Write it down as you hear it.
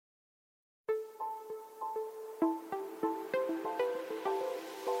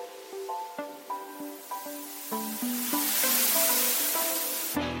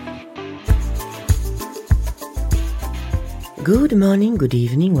Good morning, good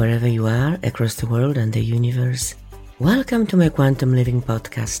evening, wherever you are across the world and the universe. Welcome to my Quantum Living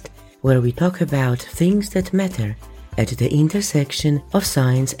podcast, where we talk about things that matter at the intersection of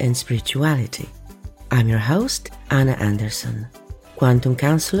science and spirituality. I'm your host, Anna Anderson, quantum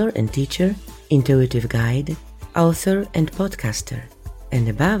counselor and teacher, intuitive guide, author and podcaster, and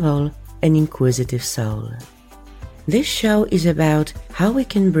above all, an inquisitive soul. This show is about how we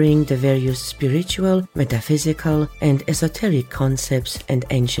can bring the various spiritual, metaphysical, and esoteric concepts and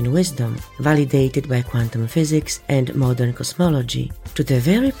ancient wisdom, validated by quantum physics and modern cosmology, to the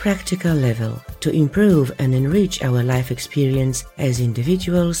very practical level to improve and enrich our life experience as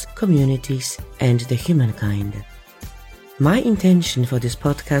individuals, communities, and the humankind. My intention for this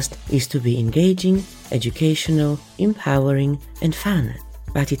podcast is to be engaging, educational, empowering, and fun,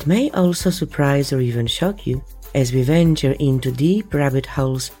 but it may also surprise or even shock you as we venture into deep rabbit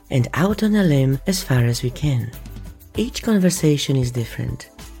holes and out on a limb as far as we can. Each conversation is different.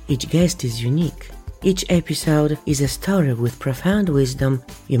 Each guest is unique. Each episode is a story with profound wisdom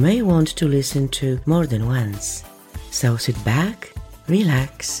you may want to listen to more than once. So sit back,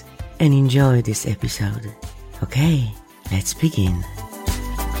 relax, and enjoy this episode. Okay, let's begin.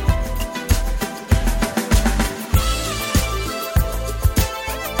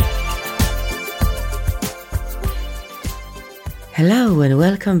 Hello and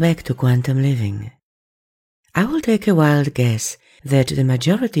welcome back to Quantum Living. I will take a wild guess that the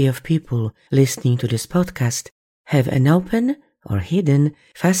majority of people listening to this podcast have an open or hidden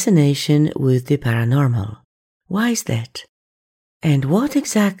fascination with the paranormal. Why is that? And what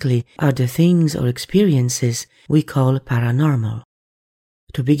exactly are the things or experiences we call paranormal?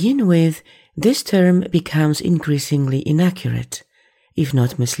 To begin with, this term becomes increasingly inaccurate, if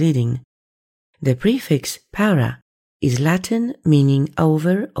not misleading. The prefix para is Latin meaning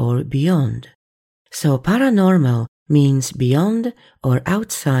over or beyond. So paranormal means beyond or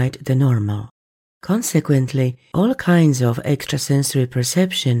outside the normal. Consequently, all kinds of extrasensory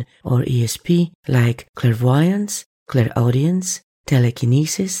perception or ESP like clairvoyance, clairaudience,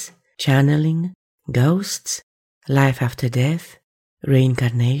 telekinesis, channeling, ghosts, life after death,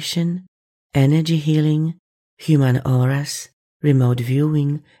 reincarnation, energy healing, human auras, remote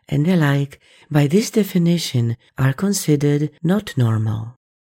viewing, and the like, by this definition, are considered not normal.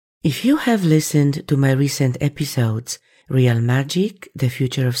 If you have listened to my recent episodes, Real Magic, The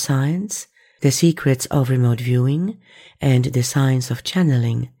Future of Science, The Secrets of Remote Viewing, and The Science of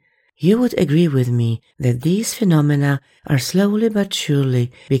Channeling, you would agree with me that these phenomena are slowly but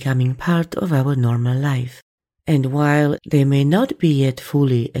surely becoming part of our normal life. And while they may not be yet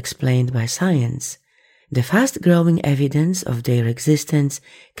fully explained by science, the fast-growing evidence of their existence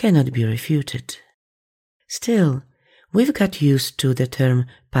cannot be refuted. Still, we've got used to the term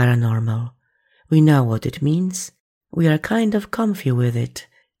paranormal. We know what it means. We are kind of comfy with it,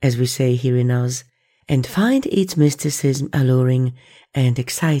 as we say here in Oz, and find its mysticism alluring and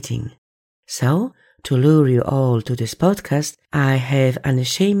exciting. So, to lure you all to this podcast, I have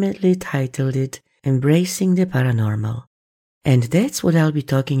unashamedly titled it Embracing the Paranormal. And that's what I'll be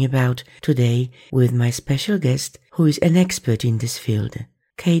talking about today with my special guest, who is an expert in this field,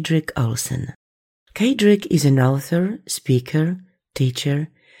 Kedrick Olsen. Kedrick is an author, speaker, teacher,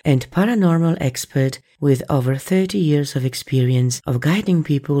 and paranormal expert with over 30 years of experience of guiding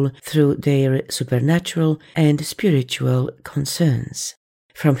people through their supernatural and spiritual concerns.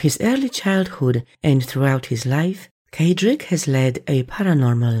 From his early childhood and throughout his life, Kedrick has led a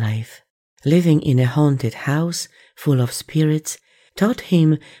paranormal life. Living in a haunted house full of spirits taught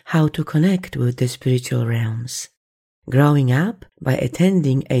him how to connect with the spiritual realms. Growing up by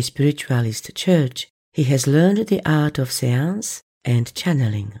attending a spiritualist church, he has learned the art of seance and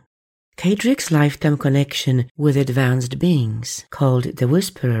channeling. Kedrick's lifetime connection with advanced beings, called the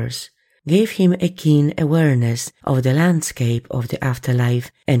Whisperers, gave him a keen awareness of the landscape of the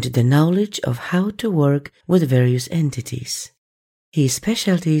afterlife and the knowledge of how to work with various entities. His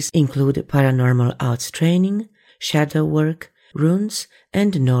specialties include paranormal arts training, shadow work, runes,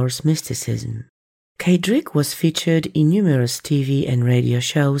 and Norse mysticism. Kedrick was featured in numerous TV and radio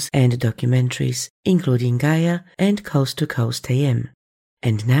shows and documentaries, including Gaia and Coast to Coast AM.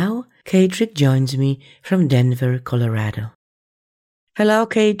 And now, Kedrick joins me from Denver, Colorado. Hello,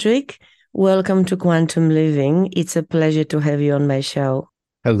 Kedrick. Welcome to Quantum Living. It's a pleasure to have you on my show.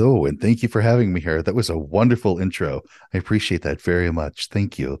 Hello, and thank you for having me here. That was a wonderful intro. I appreciate that very much.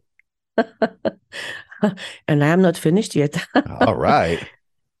 Thank you. And I am not finished yet. All right.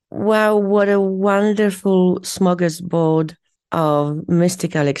 Wow, what a wonderful smorgasbord of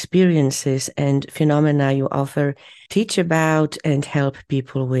mystical experiences and phenomena you offer, teach about, and help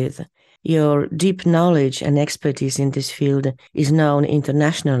people with. Your deep knowledge and expertise in this field is known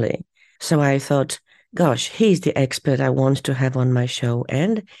internationally. So I thought, gosh, he's the expert I want to have on my show.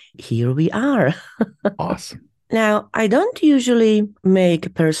 And here we are. Awesome. Now, I don't usually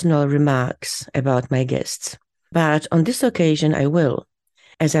make personal remarks about my guests, but on this occasion I will,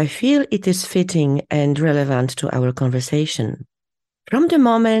 as I feel it is fitting and relevant to our conversation. From the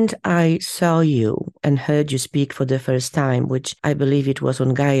moment I saw you and heard you speak for the first time, which I believe it was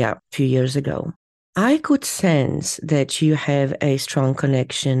on Gaia a few years ago, I could sense that you have a strong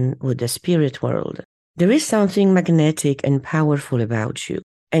connection with the spirit world. There is something magnetic and powerful about you.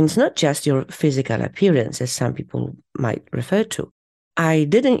 And it's not just your physical appearance, as some people might refer to. I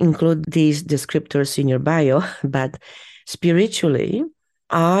didn't include these descriptors in your bio, but spiritually,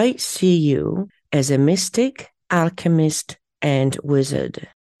 I see you as a mystic, alchemist, and wizard.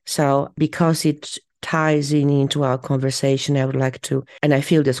 So because it ties into our conversation, I would like to, and I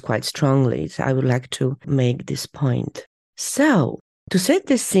feel this quite strongly, so I would like to make this point. So, to set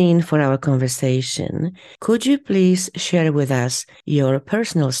the scene for our conversation, could you please share with us your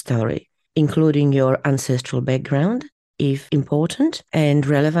personal story, including your ancestral background, if important and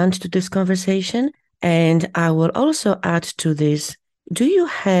relevant to this conversation? And I will also add to this, do you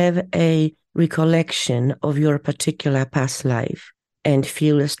have a recollection of your particular past life and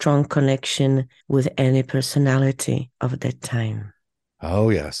feel a strong connection with any personality of that time?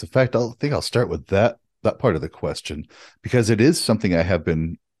 Oh, yes. In fact, I think I'll start with that part of the question, because it is something I have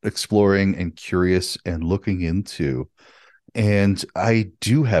been exploring and curious and looking into. And I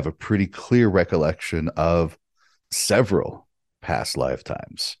do have a pretty clear recollection of several past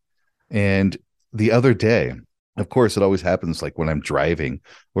lifetimes. And the other day, of course, it always happens like when I'm driving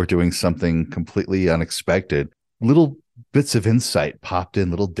or doing something completely unexpected, little bits of insight popped in,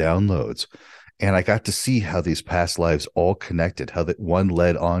 little downloads. And I got to see how these past lives all connected, how that one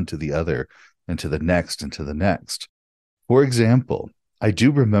led on to the other and to the next and to the next. For example, I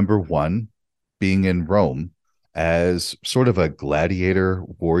do remember one being in Rome as sort of a gladiator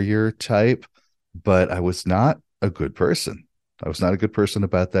warrior type, but I was not a good person. I was not a good person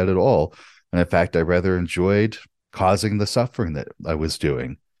about that at all. And in fact, I rather enjoyed causing the suffering that I was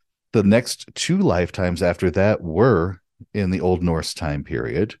doing. The next two lifetimes after that were in the Old Norse time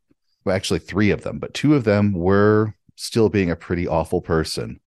period. Well, actually, three of them, but two of them were still being a pretty awful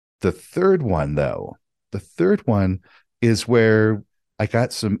person. The third one, though, the third one is where I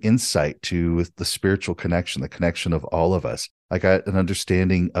got some insight to the spiritual connection, the connection of all of us. I got an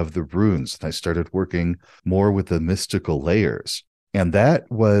understanding of the runes, and I started working more with the mystical layers. And that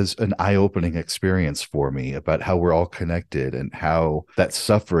was an eye-opening experience for me about how we're all connected and how that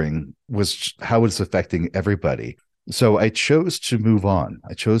suffering was, how it's affecting everybody. So I chose to move on.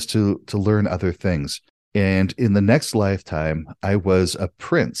 I chose to learn other things. And in the next lifetime, I was a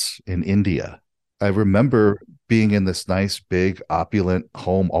prince in India. I remember being in this nice, big, opulent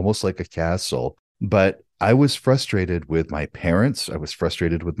home, almost like a castle. But I was frustrated with my parents. I was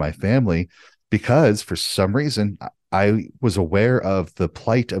frustrated with my family because for some reason, I was aware of the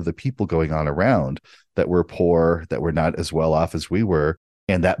plight of the people going on around that were poor, that were not as well off as we were.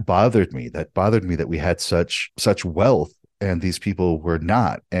 And that bothered me. That bothered me that we had such wealth and these people were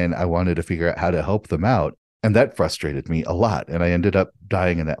not. And I wanted to figure out how to help them out. And that frustrated me a lot. And I ended up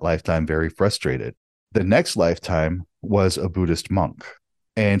dying in that lifetime very frustrated. The next lifetime was a Buddhist monk.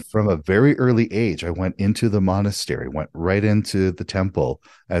 And from a very early age, I went into the monastery, went right into the temple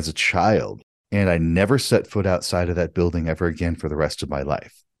as a child. And I never set foot outside of that building ever again for the rest of my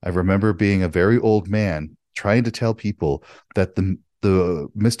life. I remember being a very old man trying to tell people that the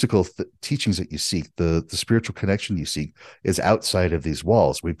mystical teachings that you seek, the spiritual connection you seek is outside of these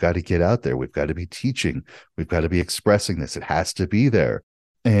walls. We've got to get out there. We've got to be teaching. We've got to be expressing this. It has to be there.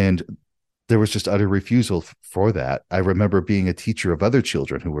 And there was just utter refusal for that. I remember being a teacher of other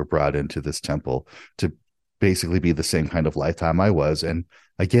children who were brought into this temple to basically be the same kind of lifetime I was. And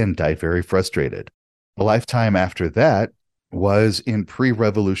again, died very frustrated. The lifetime after that was in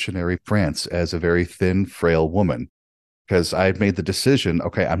pre-revolutionary France as a very thin, frail woman. Because I had made the decision,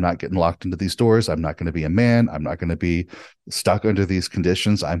 okay, I'm not getting locked into these doors. I'm not going to be a man. I'm not going to be stuck under these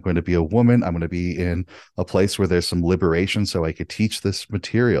conditions. I'm going to be a woman. I'm going to be in a place where there's some liberation so I could teach this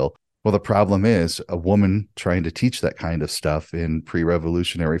material. Well, the problem is a woman trying to teach that kind of stuff in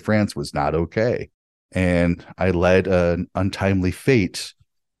pre-revolutionary France was not okay. And I led an untimely fate,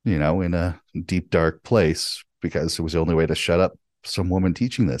 in a deep, dark place because it was the only way to shut up some woman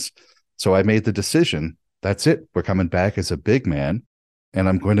teaching this. So I made the decision, that's it. We're coming back as a big man, and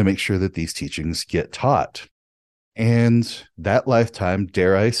I'm going to make sure that these teachings get taught. And that lifetime,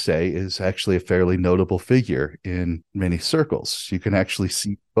 dare I say, is actually a fairly notable figure in many circles. You can actually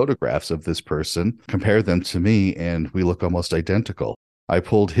see photographs of this person, compare them to me, and we look almost identical. I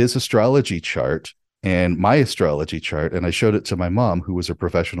pulled his astrology chart and my astrology chart, and I showed it to my mom, who was a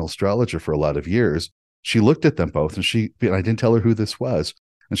professional astrologer for a lot of years. She looked at them both, and I didn't tell her who this was.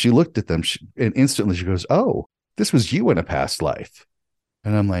 And she looked at them, and instantly she goes, "Oh, this was you in a past life."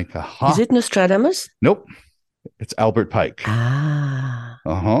 And I'm like, Is aha, it Nostradamus? nope, it's Albert Pike. Ah.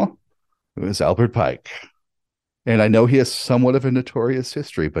 Uh-huh. It was Albert Pike. And I know he has somewhat of a notorious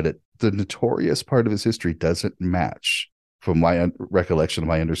history, but the notorious part of his history doesn't match from my recollection,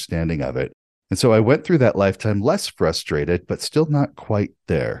 my understanding of it. And so I went through that lifetime less frustrated, but still not quite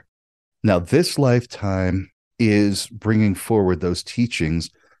there. Now, this lifetime is bringing forward those teachings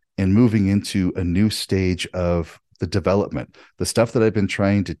and moving into a new stage of the development. The stuff that I've been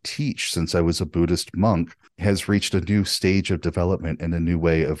trying to teach since I was a Buddhist monk has reached a new stage of development and a new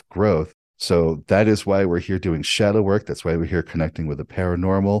way of growth. So that is why we're here doing shadow work. That's why we're here connecting with the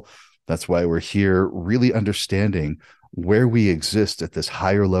paranormal. That's why we're here really understanding where we exist at this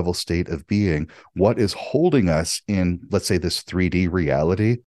higher level state of being, what is holding us in, let's say, this 3D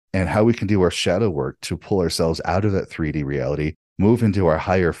reality, and how we can do our shadow work to pull ourselves out of that 3D reality, move into our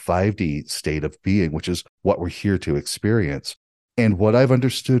higher 5D state of being, which is what we're here to experience. And what I've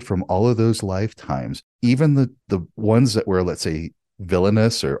understood from all of those lifetimes, even the ones that were, let's say,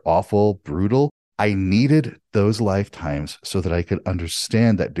 villainous or awful, brutal, I needed those lifetimes so that I could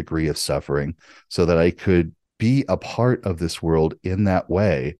understand that degree of suffering, so that I could be a part of this world in that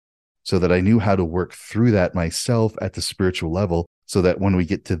way, so that I knew how to work through that myself at the spiritual level, so that when we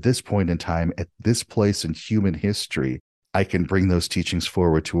get to this point in time, at this place in human history, I can bring those teachings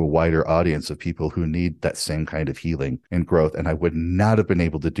forward to a wider audience of people who need that same kind of healing and growth. And I would not have been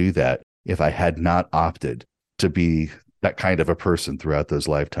able to do that if I had not opted to be that kind of a person throughout those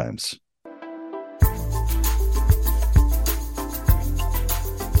lifetimes.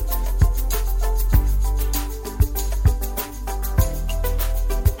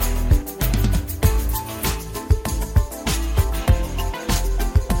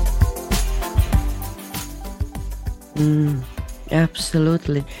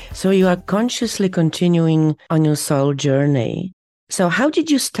 Absolutely. So you are consciously continuing on your soul journey. So how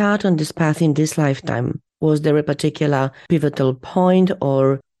did you start on this path in this lifetime? Was there a particular pivotal point,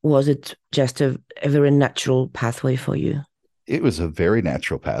 or was it just a very natural pathway for you? It was a very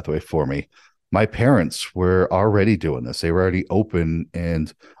natural pathway for me. My parents were already doing this. They were already open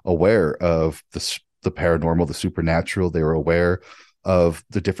and aware of the paranormal, the supernatural. They were aware of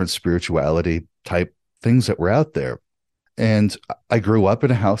the different spirituality type things that were out there. And I grew up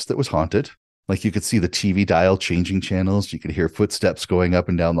in a house that was haunted. Like, you could see the TV dial changing channels. You could hear footsteps going up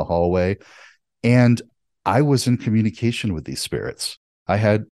and down the hallway. And I was in communication with these spirits. I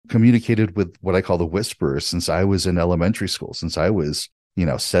had communicated with what I call the whisperers since I was in elementary school, since I was,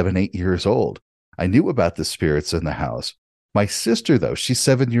 7, 8 years old. I knew about the spirits in the house. My sister, though, she's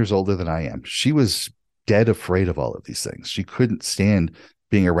 7 years older than I am. She was dead afraid of all of these things. She couldn't stand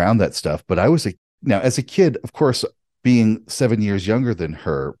being around that stuff. But now, as a kid, of course, being 7 years younger than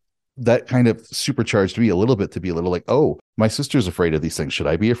her, that kind of supercharged me a little bit to be a little like, oh, my sister's afraid of these things. Should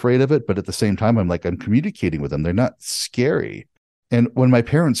I be afraid of it? But at the same time, I'm communicating with them. They're not scary. And when my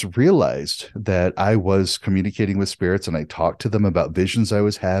parents realized that I was communicating with spirits and I talked to them about visions I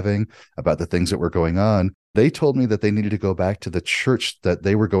was having, about the things that were going on, they told me that they needed to go back to the church that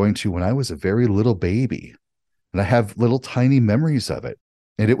they were going to when I was a very little baby. And I have little tiny memories of it.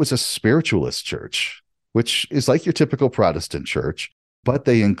 And it was a spiritualist church, which is like your typical Protestant church, but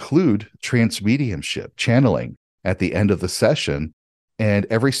they include transmediumship, channeling at the end of the session. And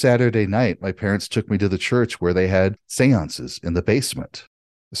every Saturday night, my parents took me to the church where they had seances in the basement.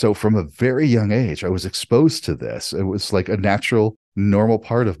 So from a very young age, I was exposed to this. It was like a natural, normal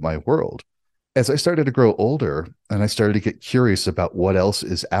part of my world. As I started to grow older and I started to get curious about what else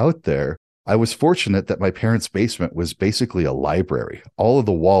is out there, I was fortunate that my parents' basement was basically a library. All of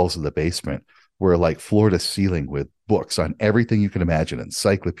the walls of the basement were like floor to ceiling with books on everything you can imagine,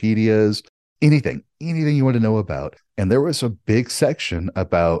 encyclopedias, anything you want to know about. And there was a big section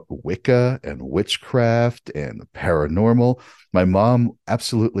about Wicca and witchcraft and paranormal. My mom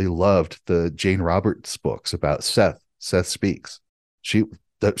absolutely loved the Jane Roberts books about Seth Speaks. She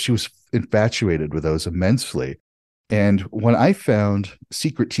was infatuated with those immensely. And when I found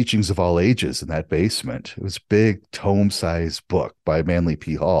Secret Teachings of All Ages in that basement, it was a big tome-sized book by Manly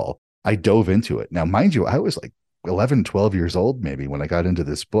P. Hall. I dove into it. Now, mind you, I was like 11, 12 years old maybe when I got into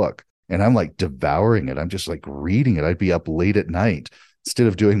this book. And I'm like devouring it. I'm just like reading it. I'd be up late at night. Instead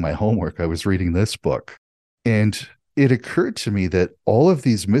of doing my homework, I was reading this book. And it occurred to me that all of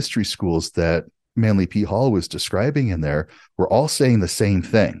these mystery schools that Manly P. Hall was describing in there were all saying the same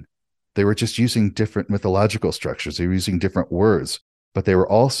thing. They were just using different mythological structures, they were using different words, but they were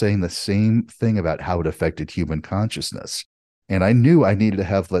all saying the same thing about how it affected human consciousness. And I knew I needed to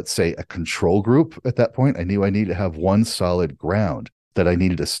have, let's say, a control group at that point. I knew I needed to have one solid ground that I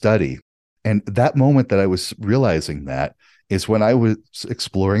needed to study. And that moment that I was realizing that is when I was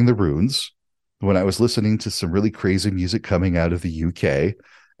exploring the runes, when I was listening to some really crazy music coming out of the UK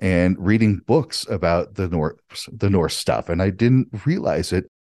and reading books about the Norse stuff. And I didn't realize it,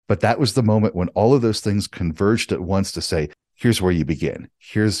 but that was the moment when all of those things converged at once to say, here's where you begin.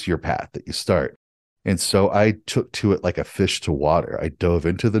 Here's your path that you start. And so I took to it like a fish to water. I dove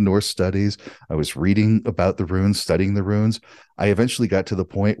into the Norse studies. I was reading about the runes, studying the runes. I eventually got to the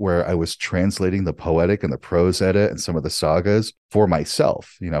point where I was translating the poetic and the prose edda and some of the sagas for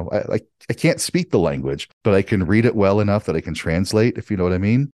myself. You know, I can't speak the language, but I can read it well enough that I can translate, if you know what I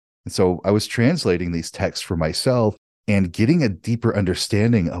mean. And so I was translating these texts for myself and getting a deeper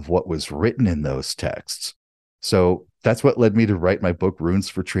understanding of what was written in those texts. So that's what led me to write my book, Runes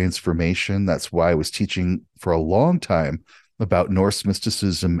for Transformation. That's why I was teaching for a long time about Norse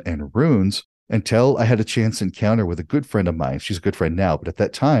mysticism and runes until I had a chance encounter with a good friend of mine. She's a good friend now, but at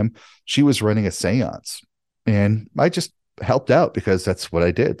that time, she was running a seance. And I just helped out because that's what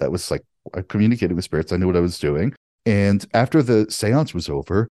I did. That was like, I communicated with spirits. I knew what I was doing. And after the seance was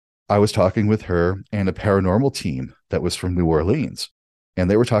over, I was talking with her and a paranormal team that was from New Orleans. And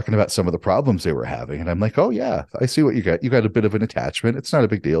they were talking about some of the problems they were having. And I'm like, oh, yeah, I see what you got. You got a bit of an attachment. It's not a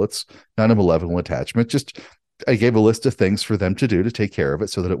big deal. It's not a malevolent attachment. Just I gave a list of things for them to do to take care of it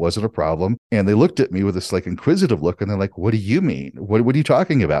so that it wasn't a problem. And they looked at me with this like inquisitive look. And they're like, what do you mean? What are you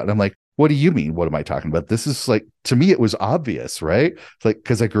talking about? And I'm like, what do you mean? What am I talking about? This is like, to me, it was obvious, right? It's like,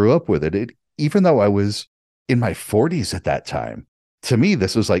 because I grew up with it. Even though I was in my 40s at that time, to me,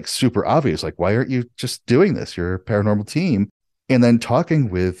 this was like super obvious. Like, why aren't you just doing this? You're a paranormal team. And then talking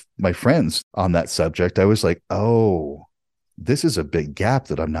with my friends on that subject, I was like, oh, this is a big gap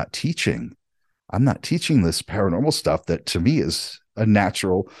that I'm not teaching. I'm not teaching this paranormal stuff that to me is a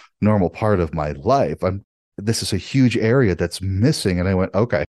natural, normal part of my life. This is a huge area that's missing. And I went,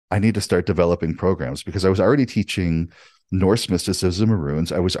 okay, I need to start developing programs because I was already teaching Norse mysticism and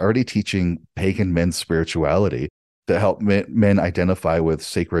runes. I was already teaching pagan men's spirituality to help men identify with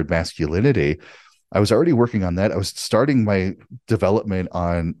sacred masculinity. I was already working on that. I was starting my development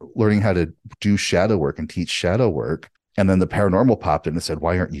on learning how to do shadow work and teach shadow work. And then the paranormal popped in and said,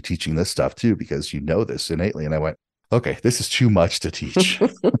 why aren't you teaching this stuff too? Because you know this innately. And I went, okay, this is too much to teach.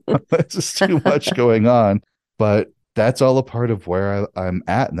 This is too much going on. But that's all a part of where I'm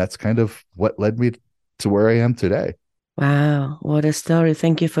at. And that's kind of what led me to where I am today. Wow, what a story.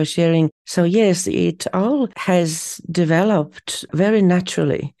 Thank you for sharing. So yes, it all has developed very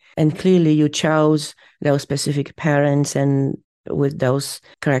naturally. And clearly you chose those specific parents and with those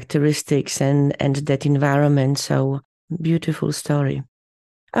characteristics and that environment. So beautiful story.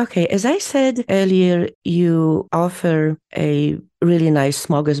 Okay, as I said earlier, you offer a really nice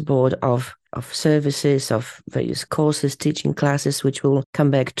smorgasbord of services, of various courses, teaching classes, which we'll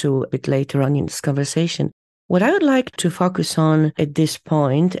come back to a bit later on in this conversation. What I would like to focus on at this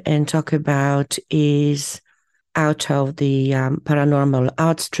point and talk about is out of the paranormal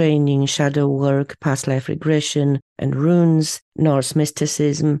arts training, shadow work, past life regression, and runes, Norse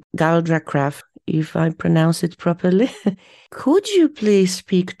mysticism, Galdracraft, if I pronounce it properly. Could you please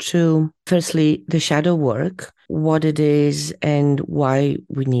speak to, firstly, the shadow work, what it is and why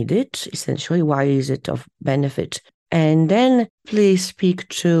we need it, essentially, why is it of benefit? And then please speak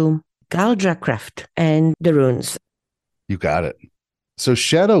to Galdracraft and the runes. You got it. So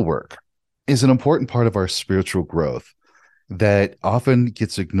shadow work is an important part of our spiritual growth that often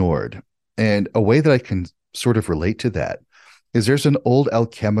gets ignored. And a way that I can sort of relate to that is there's an old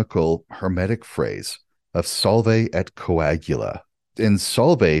alchemical hermetic phrase of solve et coagula. And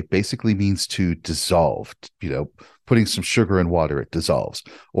solve basically means to dissolve, putting some sugar in water, it dissolves.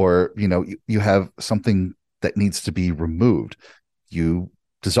 Or, you have something that needs to be removed, you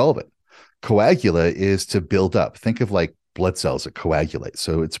dissolve it. Coagula is to build up. Think of like blood cells that coagulate.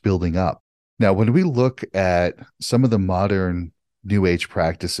 So it's building up. Now, when we look at some of the modern New Age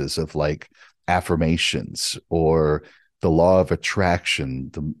practices of like affirmations or the law of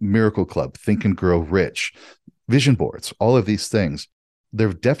attraction, the Miracle Club, Think and Grow Rich, vision boards, all of these things,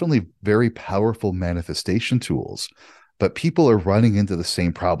 they're definitely very powerful manifestation tools, but people are running into the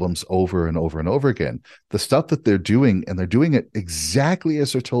same problems over and over and over again. The stuff that they're doing, and they're doing it exactly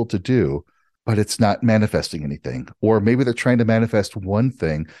as they're told to do, but it's not manifesting anything. Or maybe they're trying to manifest one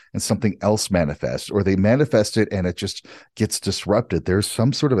thing and something else manifests, or they manifest it and it just gets disrupted. There's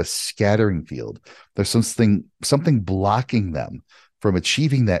some sort of a scattering field. There's something blocking them from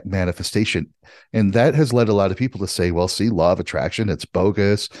achieving that manifestation. And that has led a lot of people to say, well, see, law of attraction, it's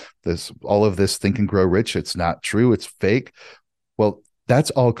bogus. This all of this think and grow rich, it's not true, it's fake. Well, that's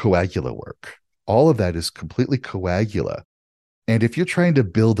all coagula work. All of that is completely coagula. And if you're trying to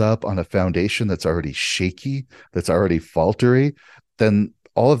build up on a foundation that's already shaky, that's already faltery, then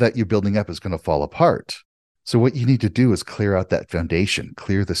all of that you're building up is going to fall apart. So what you need to do is clear out that foundation,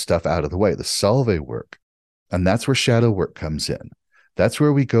 clear the stuff out of the way, the salve work. And that's where shadow work comes in. That's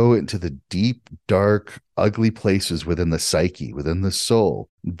where we go into the deep, dark, ugly places within the psyche, within the soul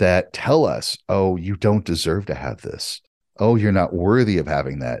that tell us, oh, you don't deserve to have this. Oh, you're not worthy of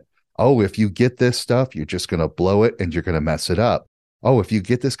having that. Oh, if you get this stuff, you're just going to blow it and you're going to mess it up. Oh, if you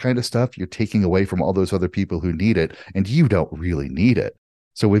get this kind of stuff, you're taking away from all those other people who need it, and you don't really need it.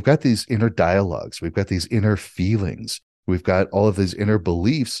 So we've got these inner dialogues. We've got these inner feelings. We've got all of these inner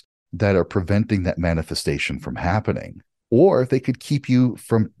beliefs that are preventing that manifestation from happening. Or they could keep you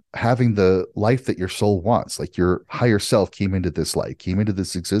from having the life that your soul wants. Like your higher self came into this life, came into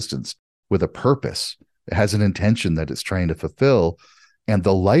this existence with a purpose. It has an intention that it's trying to fulfill. And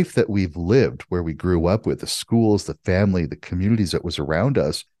the life that we've lived, where we grew up with, the schools, the family, the communities that was around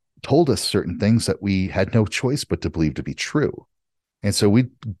us, told us certain things that we had no choice but to believe to be true. And so we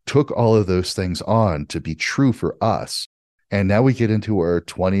took all of those things on to be true for us. And now we get into our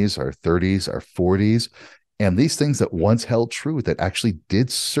 20s, our 30s, our 40s. And these things that once held true, that actually did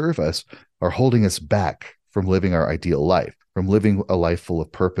serve us, are holding us back from living our ideal life, from living a life full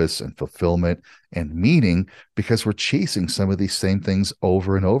of purpose and fulfillment and meaning, because we're chasing some of these same things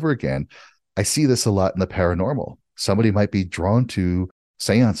over and over again. I see this a lot in the paranormal. Somebody might be drawn to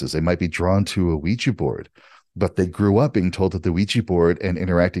seances. They might be drawn to a Ouija board, but they grew up being told that the Ouija board and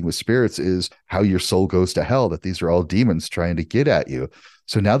interacting with spirits is how your soul goes to hell, that these are all demons trying to get at you.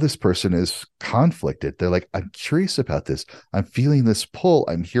 So now this person is conflicted. They're like, I'm curious about this. I'm feeling this pull.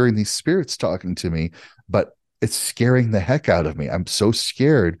 I'm hearing these spirits talking to me, but it's scaring the heck out of me. I'm so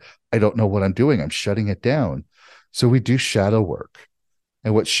scared. I don't know what I'm doing. I'm shutting it down. So we do shadow work.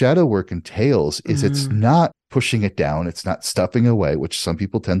 And what shadow work entails is it's not pushing it down. It's not stuffing away, which some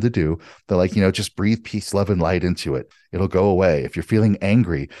people tend to do. They're like, just breathe peace, love, and light into it. It'll go away. If you're feeling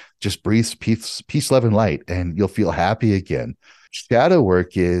angry, just breathe peace, love, and light, and you'll feel happy again. Shadow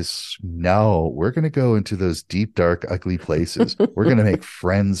work is, no, we're going to go into those deep, dark, ugly places. We're going to make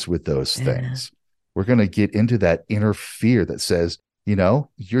friends with those things. We're going to get into that inner fear that says,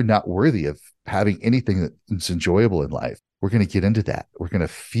 you're not worthy of having anything that's enjoyable in life. We're going to get into that. We're going to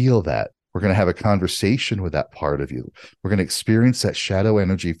feel that. We're going to have a conversation with that part of you. We're going to experience that shadow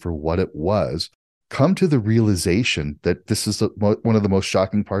energy for what it was. Come to the realization that this is one of the most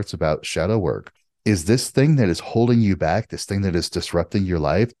shocking parts about shadow work is this thing that is holding you back, this thing that is disrupting your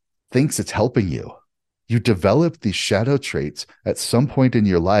life, thinks it's helping you. You develop these shadow traits at some point in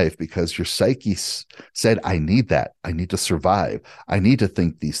your life because your psyche said, I need that. I need to survive. I need to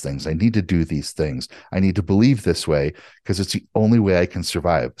think these things. I need to do these things. I need to believe this way because it's the only way I can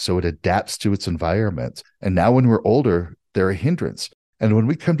survive. So it adapts to its environment. And now when we're older, they're a hindrance. And when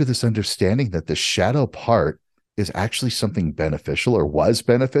we come to this understanding that the shadow part is actually something beneficial or was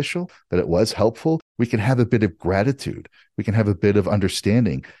beneficial, that it was helpful, we can have a bit of gratitude. We can have a bit of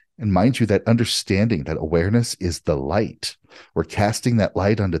understanding. And mind you, that understanding, that awareness is the light. We're casting that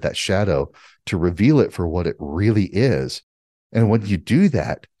light onto that shadow to reveal it for what it really is. And when you do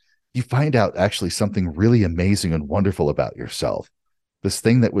that, you find out actually something really amazing and wonderful about yourself. This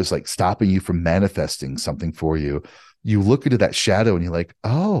thing that was like stopping you from manifesting something for you, you look into that shadow and you're like,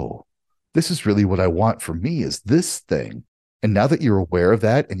 oh, this is really what I want for me, is this thing. And now that you're aware of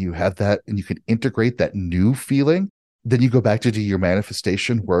that and you have that and you can integrate that new feeling, then you go back to do your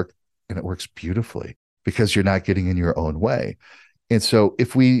manifestation work and it works beautifully because you're not getting in your own way. And so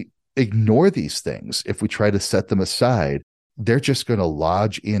if we ignore these things, if we try to set them aside, they're just going to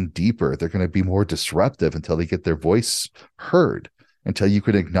lodge in deeper. They're going to be more disruptive until they get their voice heard, until you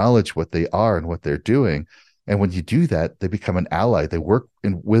can acknowledge what they are and what they're doing. And when you do that, they become an ally. They work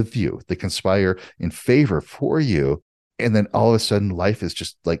with you. They conspire in favor for you. And then all of a sudden, life is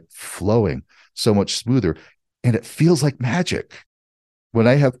just like flowing so much smoother. And it feels like magic. When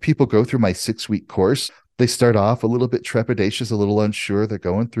I have people go through my 6-week course, they start off a little bit trepidatious, a little unsure. They're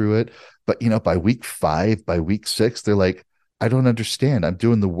going through it. But, by week 5, by week 6, they're like, I don't understand. I'm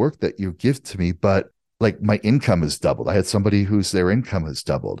doing the work that you give to me, but like my income is doubled. I had somebody their income has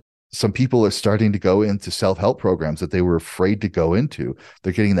doubled. Some people are starting to go into self-help programs that they were afraid to go into.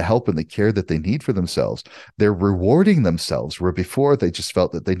 They're getting the help and the care that they need for themselves. They're rewarding themselves, where before they just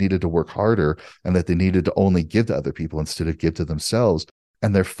felt that they needed to work harder and that they needed to only give to other people instead of give to themselves.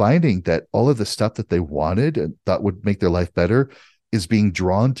 And they're finding that all of the stuff that they wanted and thought would make their life better is being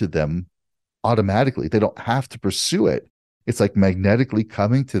drawn to them automatically. They don't have to pursue it. It's like magnetically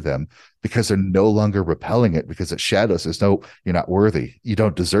coming to them because they're no longer repelling it, because it shadow says, no, you're not worthy. You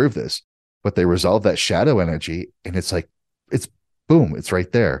don't deserve this. But they resolve that shadow energy, and it's like, it's boom, it's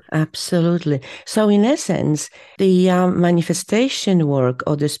right there. Absolutely. So, in essence, the manifestation work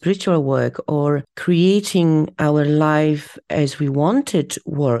or the spiritual work or creating our life as we want it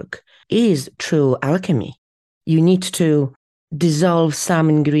work is true alchemy. You need to dissolve some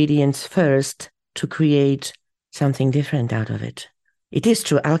ingredients first to create something different out of it. It is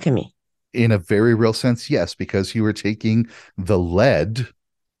true alchemy. In a very real sense, yes, because you were taking the lead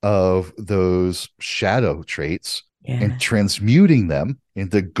of those shadow traits and transmuting them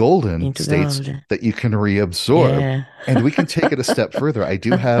into golden states that you can reabsorb. Yeah. And we can take it a step further. I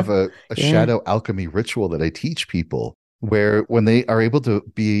do have a shadow alchemy ritual that I teach people, where when they are able to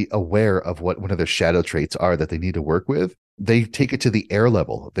be aware of what one of their shadow traits are that they need to work with, they take it to the air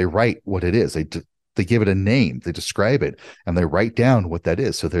level. They write what it is. They give it a name, they describe it, and they write down what that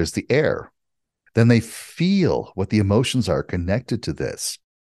is. So there's the air. Then they feel what the emotions are connected to this,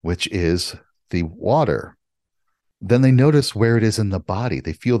 which is the water. Then they notice where it is in the body.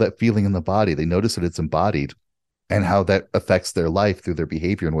 They feel that feeling in the body. They notice that it's embodied and how that affects their life through their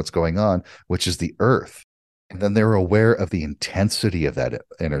behavior and what's going on, which is the earth. And then they're aware of the intensity of that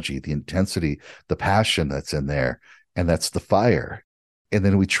energy, the intensity, the passion that's in there, and that's the fire. And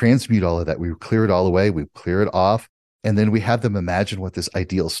then we transmute all of that. We clear it all away. We clear it off. And then we have them imagine what this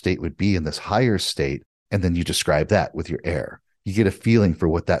ideal state would be in this higher state. And then you describe that with your air. You get a feeling for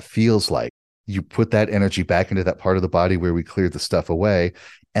what that feels like. You put that energy back into that part of the body where we cleared the stuff away.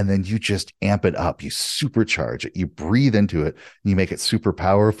 And then you just amp it up. You supercharge it. You breathe into it. And you make it super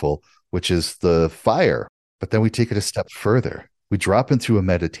powerful, which is the fire. But then we take it a step further. We drop into a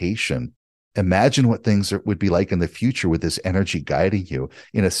meditation. Imagine what things would be like in the future with this energy guiding you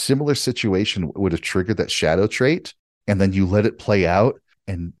in a similar situation would have triggered that shadow trait. And then you let it play out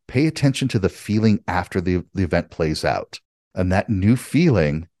and pay attention to the feeling after the event plays out. And that new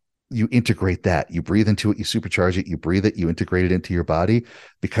feeling, you integrate that. You breathe into it, you supercharge it, you breathe it, you integrate it into your body,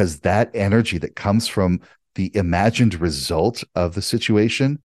 because that energy that comes from the imagined result of the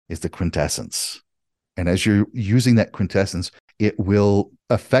situation is the quintessence. And as you're using that quintessence, it will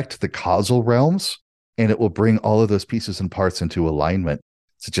affect the causal realms, and it will bring all of those pieces and parts into alignment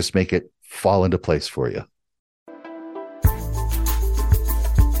to just make it fall into place for you.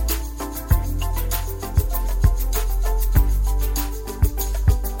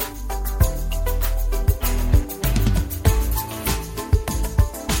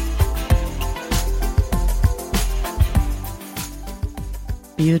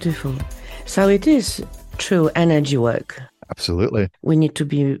 Beautiful. So it is true energy work. Absolutely. We need to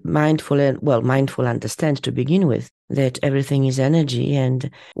be mindful understand to begin with that everything is energy, and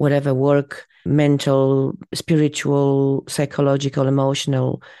whatever work, mental, spiritual, psychological,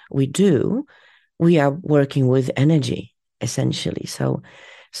 emotional we do, we are working with energy essentially. So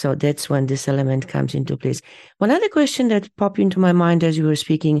that's when this element comes into place. One other question that popped into my mind as you were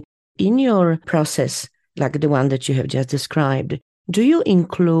speaking, in your process, like the one that you have just described, do you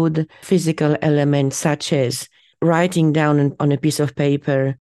include physical elements such as writing down on a piece of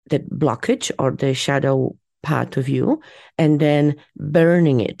paper that blockage or the shadow part of you, and then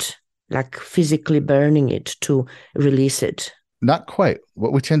burning it, like physically burning it to release it? Not quite.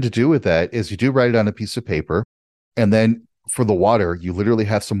 What we tend to do with that is you do write it on a piece of paper, and then for the water, you literally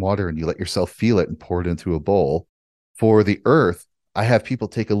have some water and you let yourself feel it and pour it into a bowl. For the earth, I have people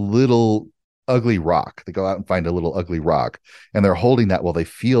take a little ugly rock. They go out and find a little ugly rock, and they're holding that while they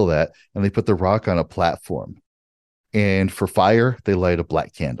feel that, and they put the rock on a platform. And for fire, they light a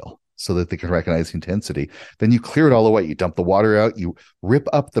black candle so that they can recognize the intensity. Then you clear it all away. You dump the water out, you rip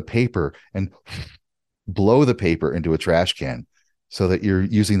up the paper and blow the paper into a trash can so that you're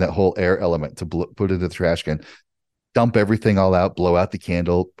using that whole air element to put it in the trash can. Dump everything all out, blow out the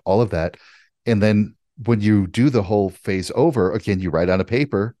candle, all of that. And then when you do the whole phase over, again, you write on a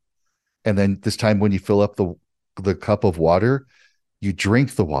paper. And then this time when you fill up the cup of water, you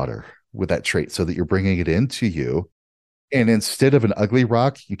drink the water with that trait so that you're bringing it into you. And instead of an ugly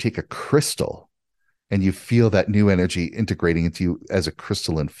rock, you take a crystal and you feel that new energy integrating into you as a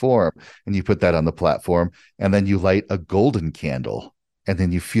crystalline form. And you put that on the platform, and then you light a golden candle and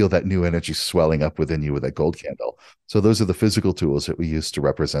then you feel that new energy swelling up within you with that gold candle. So those are the physical tools that we use to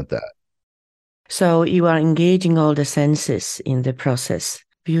represent that. So you are engaging all the senses in the process.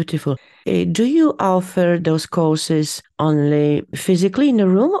 Beautiful. Do you offer those courses only physically in the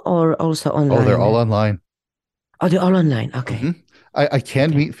room or also Oh, they're all online? online. Oh, they're all online. Okay. Mhm. I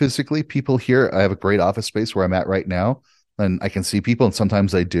can Okay. meet physically people here. I have a great office space where I'm at right now, and I can see people, and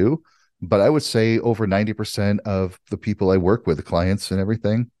sometimes I do. But I would say over 90% of the people I work with, the clients and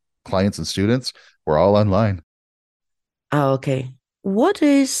everything, clients and students, we're all online. Ah, okay. What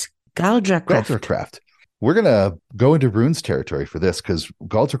is Galdracraft? Galtercraft. We're gonna go into runes territory for this because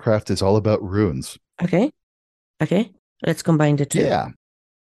Galtercraft is all about runes. Okay. Okay. Let's combine the two. Yeah.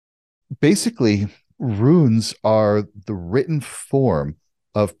 Basically, runes are the written form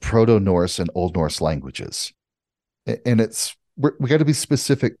of Proto Norse and Old Norse languages. And we got to be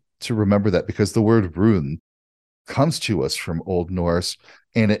specific to remember that because the word rune comes to us from Old Norse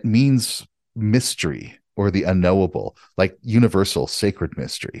and it means mystery or the unknowable, like universal sacred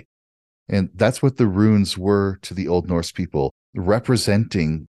mystery. And that's what the runes were to the Old Norse people,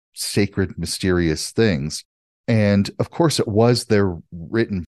 representing sacred, mysterious things. And of course, it was their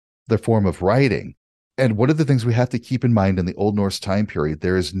form of writing. And one of the things we have to keep in mind in the Old Norse time period,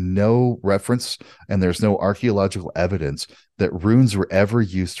 there is no reference and there's no archaeological evidence that runes were ever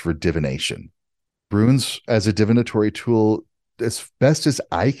used for divination. Runes as a divinatory tool, as best as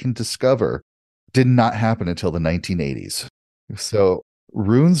I can discover, did not happen until the 1980s. So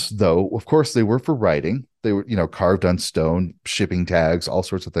runes, though, of course, they were for writing. They were, carved on stone, shipping tags, all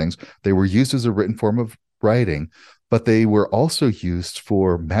sorts of things. They were used as a written form of writing, but they were also used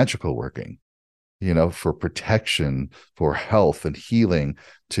for magical working, for protection, for health and healing,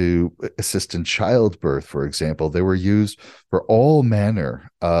 to assist in childbirth, for example. They were used for all manner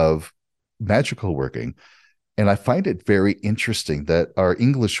of magical working. And I find it very interesting that our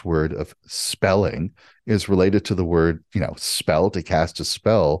English word of spelling is related to the word, spell, to cast a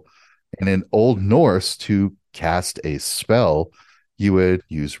spell. And in Old Norse, to cast a spell, you would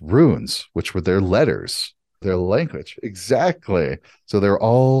use runes, which were their letters, their language. Exactly. So they're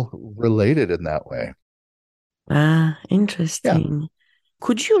all related in that way. Ah, Yeah. interesting.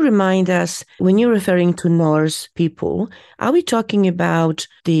 Could you remind us, when you're referring to Norse people, are we talking about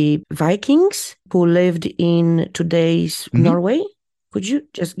the Vikings who lived in today's Mhm. Norway? Could you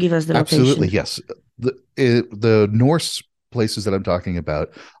just give us the Absolutely. location? Yes. The Norse places that I'm talking about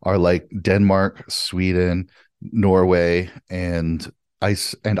are like Denmark, Sweden, Norway, and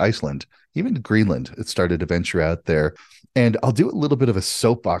Iceland, even Greenland. It started to venture out there. And I'll do a little bit of a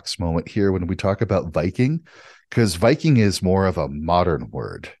soapbox moment here when we talk about Viking, because Viking is more of a modern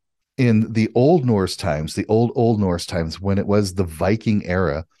word. In the Old Norse times, the old Norse times, when it was the Viking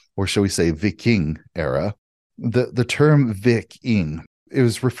era, or shall we say Viking era, the term Viking, it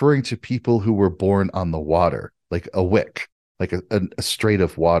was referring to people who were born on the water, like a wick, like a strait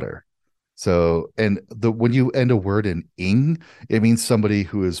of water. So, and when you end a word in ing, it means somebody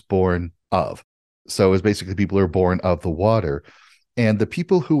who is born of. So it's basically people who are born of the water. And the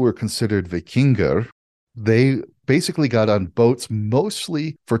people who were considered Vikinger, they basically got on boats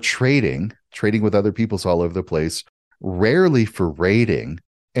mostly for trading with other peoples all over the place, rarely for raiding.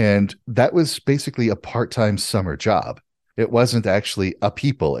 And that was basically a part-time summer job. It wasn't actually a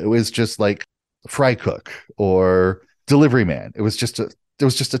people. It was just like fry cook or delivery man. It was just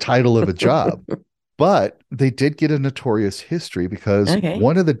a title of a job. But they did get a notorious history because Okay.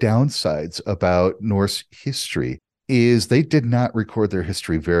 one of the downsides about Norse history is they did not record their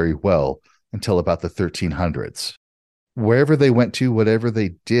history very well until about the 1300s. Wherever they went to, whatever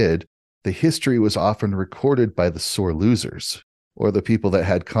they did, the history was often recorded by the sore losers or the people that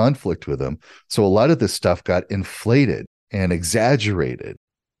had conflict with them. So a lot of this stuff got inflated and exaggerated.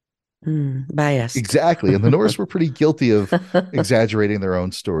 Biased. Exactly. And the Norse were pretty guilty of exaggerating their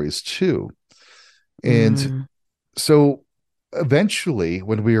own stories too. And Mm, so eventually,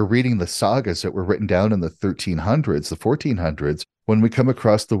 when we were reading the sagas that were written down in the 1300s, the 1400s, when we come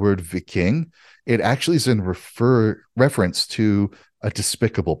across the word Viking, it actually is in reference to a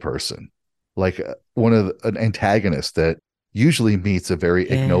despicable person, like one of an antagonist that usually meets a very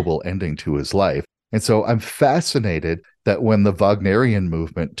yeah. ignoble ending to his life. And so I'm fascinated that when the Wagnerian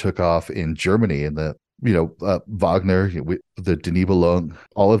movement took off in Germany in the Wagner, the Denis Boulogne,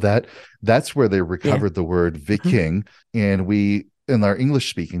 all of that. That's where they Yeah. recovered the word Mhm. Viking, and we, in our English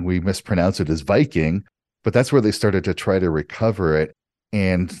speaking, we mispronounce it as Viking, but that's where they started to try to recover it,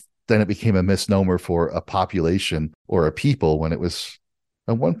 and then it became a misnomer for a population or a people when it was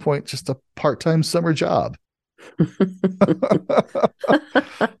at one point just a part-time summer job.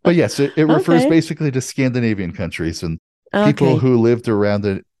 But yes, it refers Okay. basically to Scandinavian countries, and People Okay. who lived around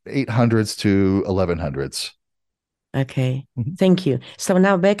the 800s to 1100s. Okay. Mhm. Thank you. So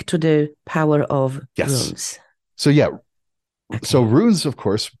now back to the power of Yes. runes. So yeah, so Okay. runes, of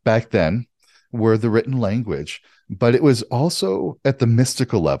course, back then were the written language, but it was also at the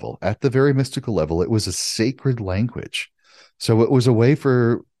mystical level, at the very mystical level, it was a sacred language. So it was a way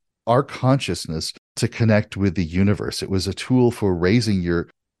for our consciousness to connect with the universe. It was a tool for raising your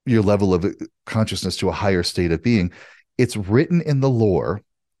level of consciousness to a higher state of being. It's written in the lore.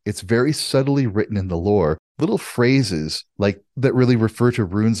 It's very subtly written in the lore. Little phrases like that really refer to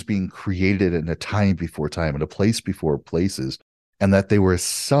runes being created in a time before time, in a place before places, and that they were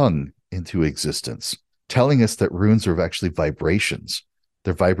sung into existence, telling us that runes are actually vibrations.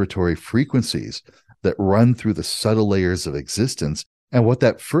 They're vibratory frequencies that run through the subtle layers of existence. And what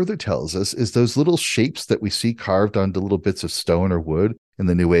that further tells us is those little shapes that we see carved onto little bits of stone or wood in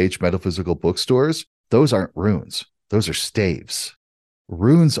the New Age metaphysical bookstores, those aren't runes. Those are staves.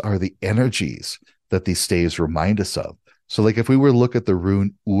 Runes are the energies that these staves remind us of. So, like if we were to look at the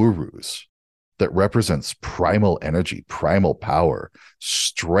rune Uruz, that represents primal energy, primal power,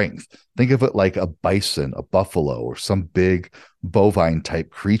 strength. Think of it like a bison, a buffalo, or some big bovine type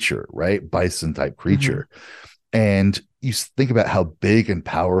creature, right? Bison type Mhm. creature. And you think about how big and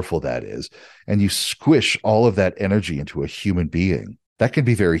powerful that is, and you squish all of that energy into a human being. That can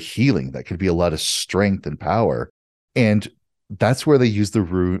be very healing. That could be a lot of strength and power. And that's where they use the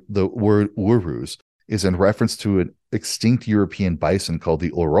word urus is in reference to an extinct European bison called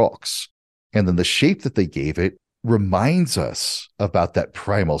the aurochs. And then the shape that they gave it reminds us about that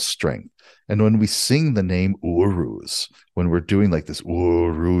primal strength. And when we sing the name urus, when we're doing like this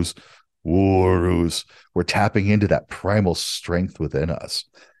urus, urus, we're tapping into that primal strength within us.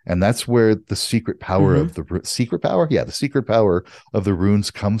 And that's where the secret power Mhm. of the secret power of the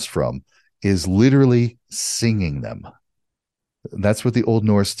runes comes from, is literally singing them. That's what the Old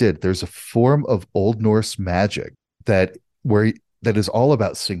Norse did. There's a form of Old Norse magic that where that is all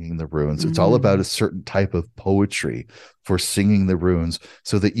about singing the runes. It's all about a Mm. certain type of poetry for singing the runes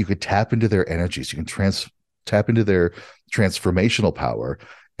so that you could tap into their energies. You can tap into their transformational power.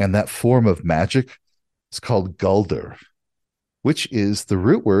 And that form of magic is called Guldur, which is the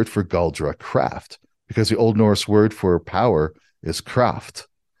root word for Galdra, craft, because the Old Norse word for power is kraft.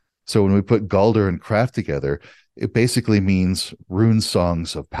 So when we put Galder and Craft together, it basically means rune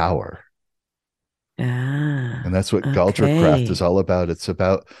songs of power. And Ah, that's what Galdra Craft is okay. all about. It's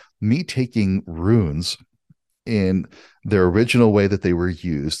about me taking runes in their original way that they were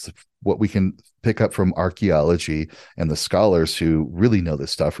used, what we can pick up from archaeology and the scholars who really know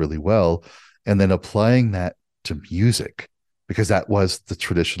this stuff really well, and then applying that to music, because that was the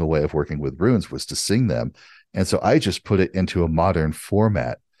traditional way of working with runes, was to sing them. And so I just put it into a modern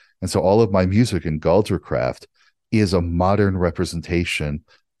format. And so all of my music in Galdercraft is a modern representation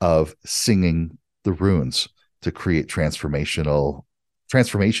of singing the runes to create transformation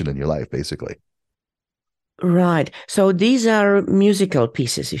in your life, basically. Right. So these are musical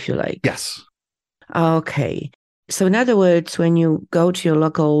pieces, if you like. Yes. Okay. So in other words, when you go to your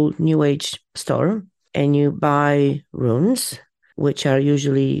local New Age store and you buy runes, which are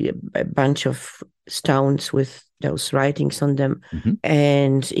usually a bunch of stones with those writings on them, Mm-hmm.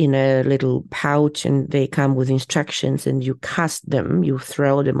 and in a little pouch, and they come with instructions, and you cast them, you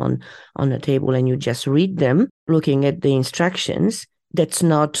throw them on a table, and you just read them, looking at the instructions. That's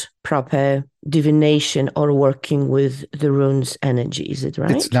not proper divination or working with the runes energy, is it It's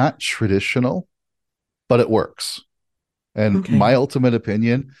right? not traditional, but it works. And my Okay. ultimate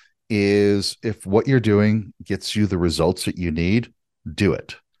opinion is if what you're doing gets you the results that you need, do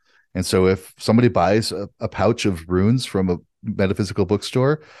it. And so if somebody buys a pouch of runes from a metaphysical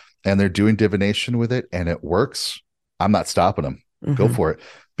bookstore and they're doing divination with it and it works, I'm not stopping them. Go Mm-hmm. for it.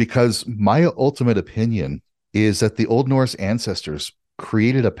 Because my ultimate opinion is that the Old Norse ancestors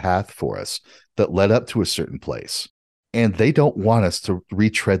created a path for us that led up to a certain place. And they don't want us to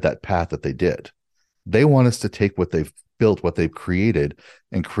retread that path that they did. They want us to take what they've built, what they've created,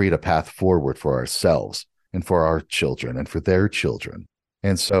 and create a path forward for ourselves and for our children and for their children.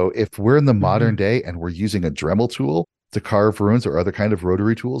 And so if we're in the modern Mm-hmm. day and we're using a Dremel tool to carve runes or other kind of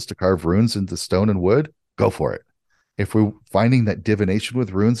rotary tools to carve runes into stone and wood, go for it. If we're finding that divination with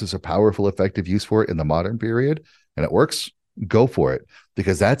runes is a powerful, effective use for it in the modern period and it works, go for it,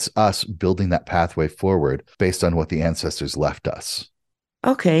 because that's us building that pathway forward based on what the ancestors left us.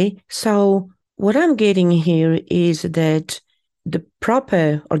 Okay, so what I'm getting here is that the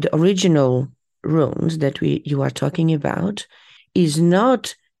proper or the original runes that you are talking about is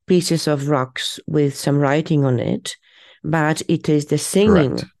not pieces of rocks with some writing on it, but it is the Correct.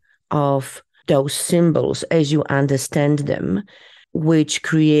 singing of those symbols as you understand them, which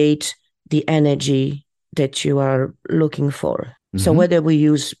create the energy that you are looking for. So whether we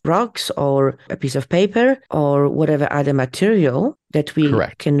use rocks or a piece of paper or whatever other material that we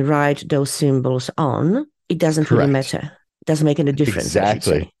can write those symbols on, it doesn't really matter. It doesn't make any difference, I should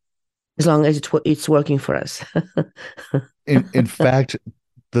say, as long as it's working for us. in fact,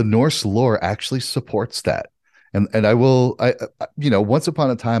 the Norse lore actually supports that. And once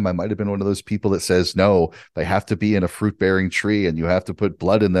upon a time, I might have been one of those people that says, no, they have to be in a fruit bearing tree and you have to put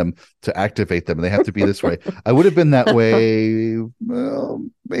blood in them to activate them. And they have to be this way. I would have been that way, well,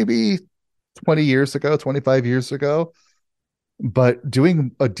 maybe 20 years ago, 25 years ago. But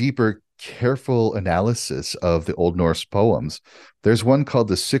doing a deeper, careful analysis of the Old Norse poems, there's one called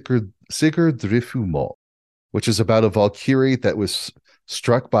the Sigurdrifumo, which is about a Valkyrie that was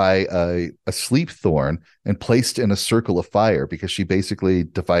struck by a sleep thorn and placed in a circle of fire because she basically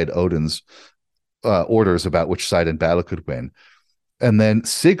defied Odin's orders about which side in battle could win. And then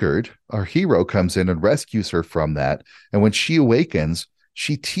Sigurd, our hero, comes in and rescues her from that. And when she awakens,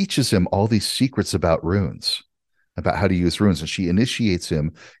 she teaches him all these secrets about runes, about how to use runes. And she initiates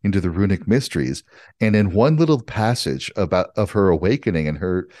him into the runic mysteries. And in one little passage of her awakening and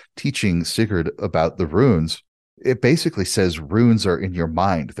her teaching Sigurd about the runes, it basically says runes are in your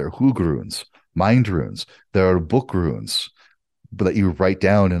mind. They're hug runes, mind runes. There are book runes that you write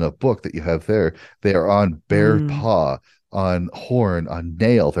down in a book that you have there. They are on bear paw, on horn, on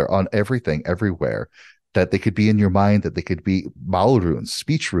nail. They're on everything, everywhere. That they could be in your mind, that they could be mal runes,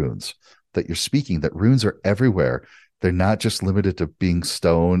 speech runes that you're speaking, that runes are everywhere. They're not just limited to being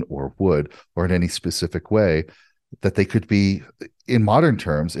stone or wood or in any specific way, that they could be, in modern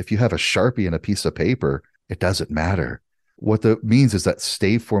terms, if you have a Sharpie and a piece of paper, it doesn't matter. What that means is that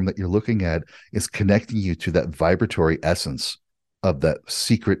stave form that you're looking at is connecting you to that vibratory essence of that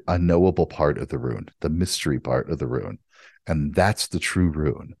secret, unknowable part of the rune, the mystery part of the rune. And that's the true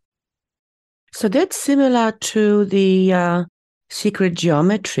rune. So that's similar to the secret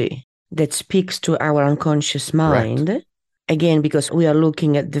geometry that speaks to our unconscious mind. Correct. Again, because we are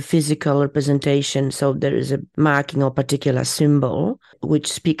looking at the physical representation. So there is a marking or particular symbol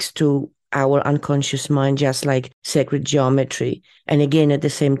which speaks to our unconscious mind, just like sacred geometry. And again, at the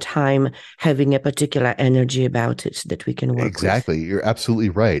same time, having a particular energy about it that we can work exactly. with. You're absolutely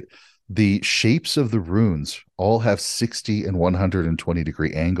right. The shapes of the runes all have 60 and 120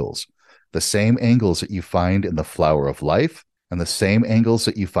 degree angles, the same angles that you find in the flower of life and the same angles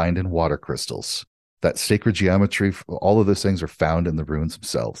that you find in water crystals. That sacred geometry, all of those things are found in the runes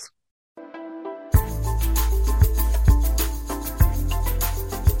themselves.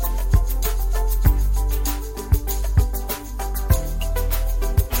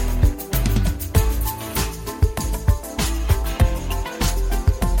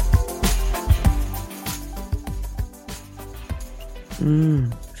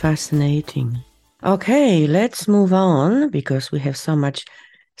 Fascinating. Okay, let's move on because we have so much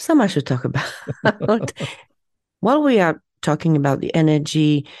to talk about. While we are talking about the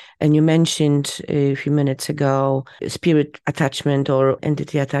energy, and you mentioned a few minutes ago spirit attachment or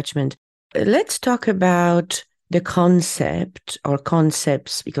entity attachment, let's talk about the concept or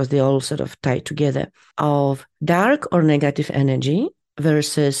concepts, because they all sort of tie together, of dark or negative energy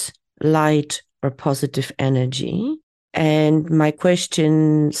versus light or positive energy. And my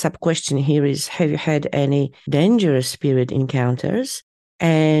sub-question here is, have you had any dangerous spirit encounters?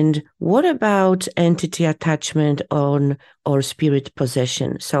 And what about entity attachment or spirit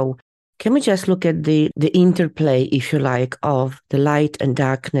possession? So can we just look at the interplay, if you like, of the light and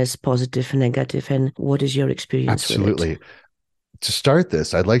darkness, positive and negative, and what is your experience with it? Absolutely. To start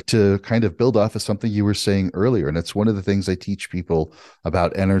this, I'd like to kind of build off of something you were saying earlier, and it's one of the things I teach people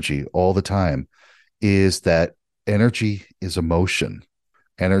about energy all the time, is that energy is emotion.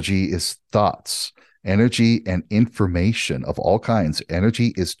 Energy is thoughts. Energy and information of all kinds.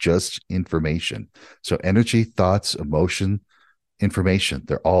 Energy is just information. So energy, thoughts, emotion, information,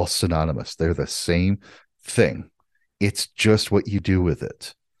 they're all synonymous. They're the same thing. It's just what you do with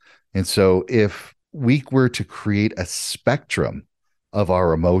it. And so if we were to create a spectrum of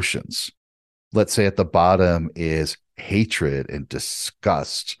our emotions, let's say at the bottom is hatred and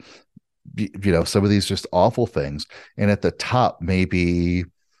disgust, some of these just awful things. And at the top, maybe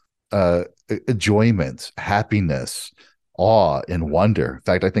enjoyment, happiness, awe, and wonder. In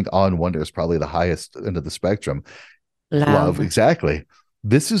fact, I think awe and wonder is probably the highest end of the spectrum. Love, exactly.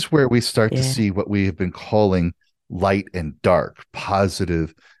 This is where we start to see what we have been calling light and dark,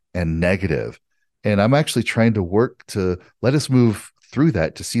 positive and negative. And I'm actually trying to work to let us move through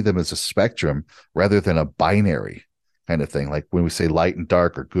that to see them as a spectrum rather than a binary kind of thing. Like when we say light and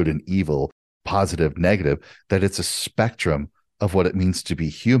dark or good and evil, positive, negative, that it's a spectrum of what it means to be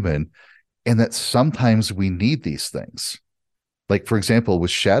human, and that sometimes we need these things. Like, for example,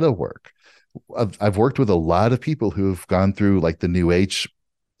 with shadow work, I've worked with a lot of people who've gone through like the New Age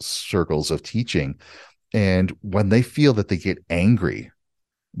circles of teaching. And when they feel that they get angry,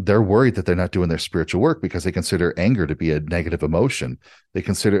 they're worried that they're not doing their spiritual work because they consider anger to be a negative emotion. They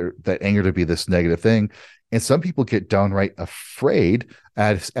consider that anger to be this negative thing. And some people get downright afraid,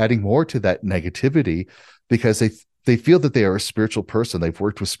 adding more to that negativity, because they feel that they are a spiritual person. They've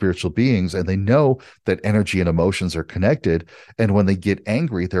worked with spiritual beings and they know that energy and emotions are connected. And when they get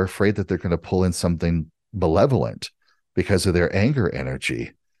angry, they're afraid that they're going to pull in something malevolent because of their anger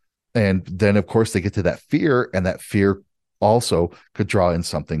energy. And then, of course, they get to that fear, and that fear also could draw in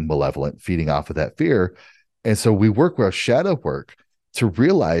something malevolent, feeding off of that fear. And so we work with shadow work to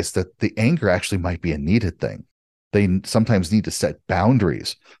realize that the anger actually might be a needed thing. They sometimes need to set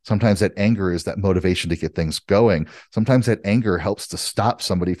boundaries. Sometimes that anger is that motivation to get things going. Sometimes that anger helps to stop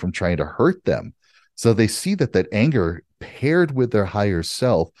somebody from trying to hurt them. So they see that that anger paired with their higher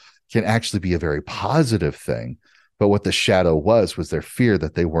self can actually be a very positive thing. But what the shadow was their fear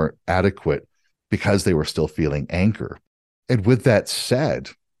that they weren't adequate because they were still feeling anger. And with that said,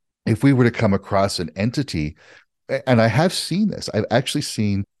 if we were to come across an entity, and I have seen this, I've actually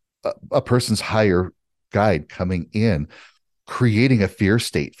seen a person's higher guide coming in, creating a fear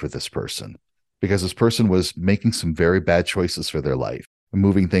state for this person, because this person was making some very bad choices for their life,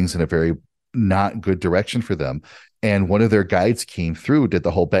 moving things in a very not good direction for them. And one of their guides came through, did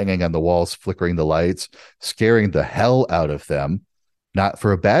the whole banging on the walls, flickering the lights, scaring the hell out of them, not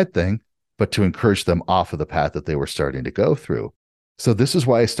for a bad thing, but to encourage them off of the path that they were starting to go through. So this is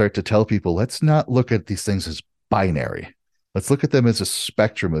why I start to tell people, let's not look at these things as binary. Let's look at them as a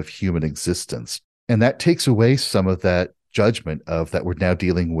spectrum of human existence. And that takes away some of that judgment of that we're now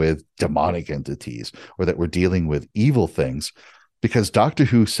dealing with demonic entities or that we're dealing with evil things, because Doctor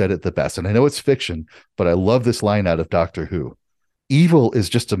Who said it the best. And I know it's fiction, but I love this line out of Doctor Who. Evil is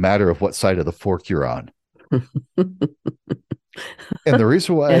just a matter of what side of the fork you're on. And the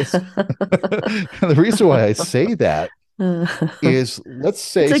reason why the reason why I say that is, let's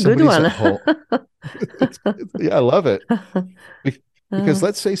say somebody's at home. Yeah, I love it. Because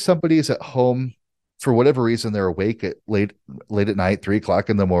let's say somebody is at home for whatever reason, they're awake at late at night, 3 o'clock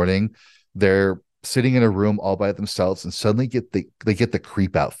in the morning. They're sitting in a room all by themselves, and suddenly they get the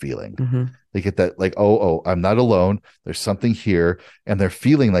creep out feeling. Mm-hmm. They get that like, oh, I'm not alone. There's something here. And they're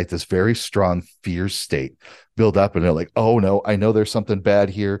feeling like this very strong fear state build up. And they're like, oh no, I know there's something bad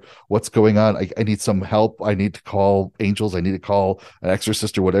here. What's going on? I need some help. I need to call angels. I need to call an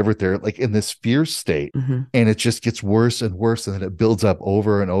exorcist or whatever. They're like in this fear state. Mm-hmm. And it just gets worse and worse. And then it builds up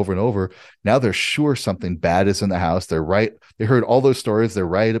over and over and over. Now they're sure something bad is in the house. They're right. They heard all those stories. They're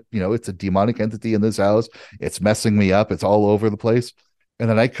right. It's a demonic entity in this house. It's messing me up. It's all over the place. And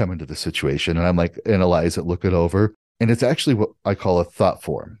then I come into the situation and I'm like, analyze it, look it over. And it's actually what I call a thought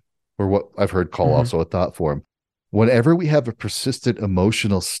form, or what I've heard call also a thought form. Whenever we have a persistent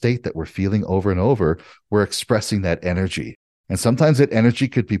emotional state that we're feeling over and over, we're expressing that energy. And sometimes that energy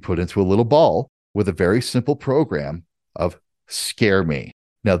could be put into a little ball with a very simple program of scare me.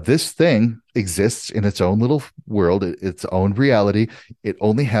 Now, this thing exists in its own little world, its own reality. It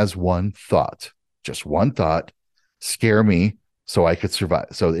only has one thought, just one thought, scare me, so I could survive.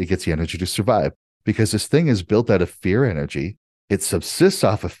 So it gets the energy to survive, because this thing is built out of fear energy. It subsists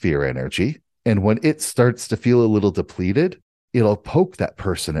off of fear energy. And when it starts to feel a little depleted, it'll poke that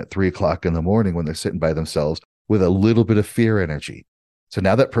person at 3 o'clock in the morning when they're sitting by themselves with a little bit of fear energy. So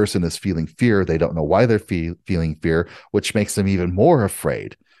now that person is feeling fear. They don't know why they're feeling fear, which makes them even more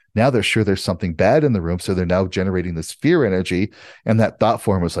afraid. Now they're sure there's something bad in the room. So they're now generating this fear energy. And that thought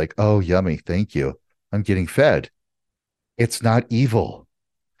form was like, oh, yummy. Thank you. I'm getting fed. It's not evil.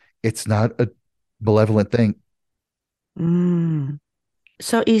 It's not a malevolent thing.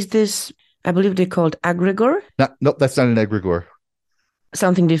 So is this, I believe they called egregore? Nope, that's not an egregore.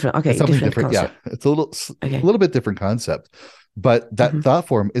 Something different. Okay, something different. Yeah, it's a little bit different concept. But that thought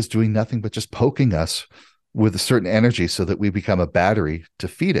form is doing nothing but just poking us with a certain energy so that we become a battery to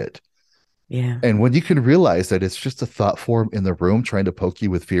feed it. Yeah. And when you can realize that it's just a thought form in the room trying to poke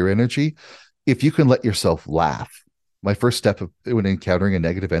you with fear energy, if you can let yourself laugh. My first step when encountering a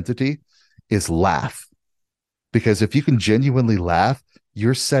negative entity is laugh. Because if you can genuinely laugh,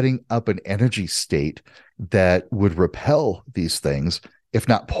 you're setting up an energy state that would repel these things, if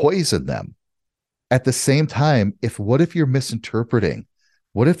not poison them. At the same time, what if you're misinterpreting?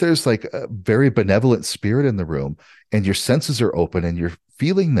 What if there's like a very benevolent spirit in the room and your senses are open and you're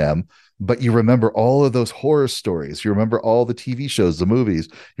feeling them, but you remember all of those horror stories. You remember all the TV shows, the movies.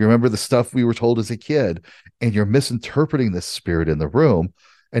 You remember the stuff we were told as a kid, and you're misinterpreting this spirit in the room.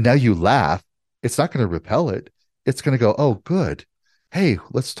 And now you laugh. It's not going to repel it. It's going to go, oh, good. Hey,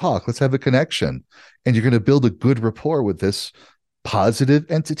 let's talk. Let's have a connection. And you're going to build a good rapport with this positive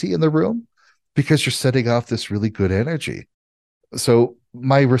entity in the room because you're setting off this really good energy. So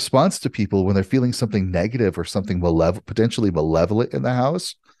my response to people when they're feeling something negative or something potentially malevolent in the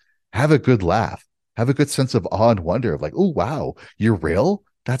house, have a good laugh, have a good sense of awe and wonder of like, oh, wow, you're real.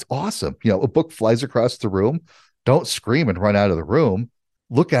 That's awesome. A book flies across the room. Don't scream and run out of the room.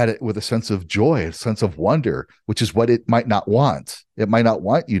 Look at it with a sense of joy, a sense of wonder, which is what it might not want. It might not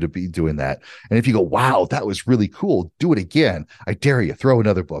want you to be doing that. And if you go, wow, that was really cool, do it again. I dare you, throw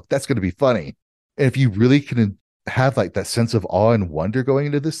another book. That's going to be funny. And if you really can have like that sense of awe and wonder going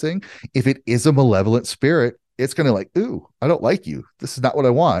into this thing, if it is a malevolent spirit, it's going to like, ooh, I don't like you. This is not what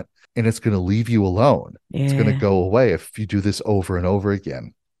I want. And it's going to leave you alone. Yeah. It's going to go away if you do this over and over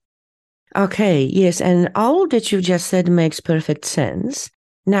again. Okay, yes. And all that you just said makes perfect sense.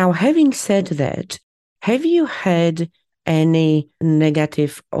 Now, having said that, have you had any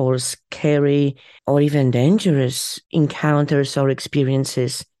negative or scary or even dangerous encounters or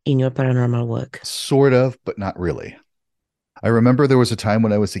experiences in your paranormal work? Sort of, but not really. I remember there was a time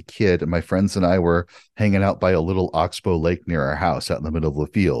when I was a kid and my friends and I were hanging out by a little oxbow lake near our house out in the middle of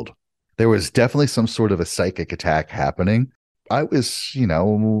the field. There was definitely some sort of a psychic attack happening. I was,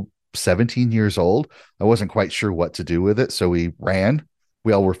 17 years old. I wasn't quite sure what to do with it. So we ran.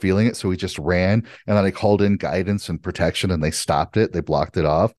 We all were feeling it. So we just ran. And then I called in guidance and protection and they stopped it. They blocked it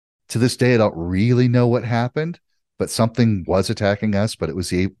off. To this day, I don't really know what happened, but something was attacking us, but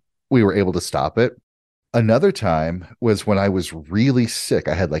we were able to stop it. Another time was when I was really sick.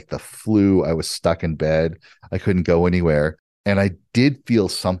 I had like the flu. I was stuck in bed. I couldn't go anywhere. And I did feel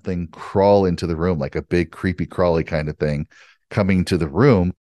something crawl into the room, like a big, creepy, crawly kind of thing coming to the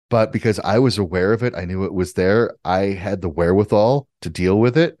room. But because I was aware of it, I knew it was there. I had the wherewithal to deal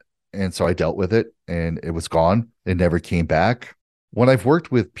with it. And so I dealt with it and it was gone. It never came back. When I've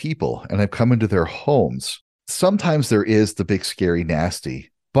worked with people and I've come into their homes, sometimes there is the big, scary,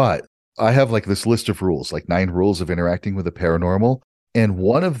 nasty, but I have like this list of rules, like 9 rules of interacting with the paranormal. And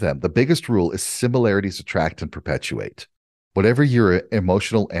one of them, the biggest rule is similarities attract and perpetuate. Whatever your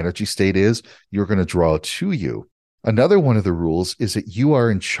emotional energy state is, you're going to draw to you. Another one of the rules is that you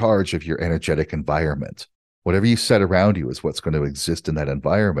are in charge of your energetic environment. Whatever you set around you is what's going to exist in that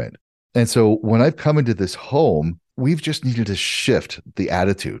environment. And so when I've come into this home, we've just needed to shift the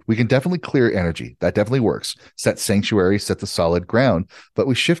attitude. We can definitely clear energy. That definitely works. Set sanctuary, set the solid ground, but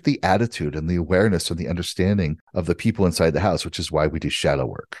we shift the attitude and the awareness and the understanding of the people inside the house, which is why we do shadow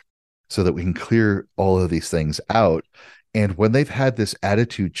work, so that we can clear all of these things out. And when they've had this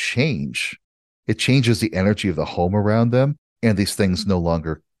attitude change, it changes the energy of the home around them, and these things no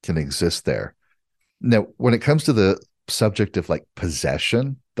longer can exist there. Now, when it comes to the subject of like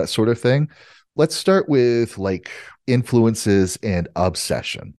possession, that sort of thing, let's start with like influences and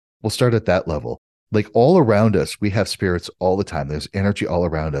obsession. We'll start at that level. Like all around us, we have spirits all the time. There's energy all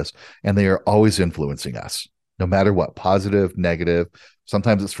around us, and they are always influencing us, no matter what, positive, negative.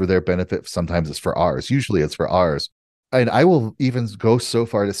 Sometimes it's for their benefit. Sometimes it's for ours. Usually it's for ours. And I will even go so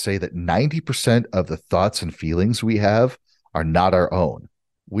far to say that 90% of the thoughts and feelings we have are not our own.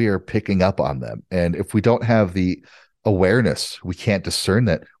 We are picking up on them. And if we don't have the awareness, we can't discern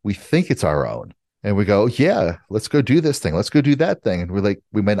that. We think it's our own. And we go, yeah, let's go do this thing. Let's go do that thing. And we're like,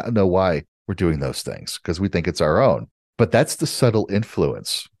 we may not know why we're doing those things because we think it's our own. But that's the subtle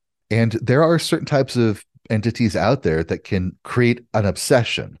influence. And there are certain types of entities out there that can create an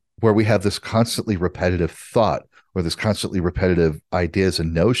obsession where we have this constantly repetitive thought or this constantly repetitive ideas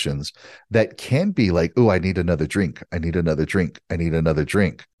and notions that can be like, oh, I need another drink. I need another drink. I need another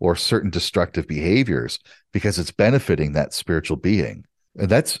drink, or certain destructive behaviors because it's benefiting that spiritual being. And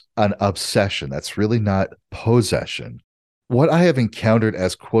that's an obsession. That's really not possession. What I have encountered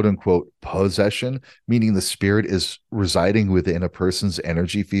as quote unquote possession, meaning the spirit is residing within a person's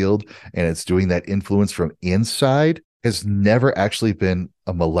energy field and it's doing that influence from inside, has never actually been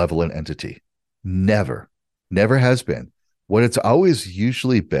a malevolent entity. Never. Never has been. What it's always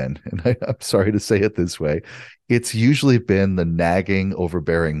usually been, and I'm sorry to say it this way, it's usually been the nagging,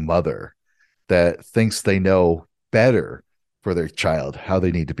 overbearing mother that thinks they know better for their child, how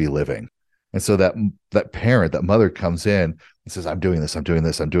they need to be living. And so that parent, that mother comes in and says, I'm doing this, I'm doing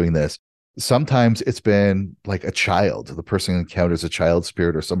this, I'm doing this. Sometimes it's been like a child. The person encounters a child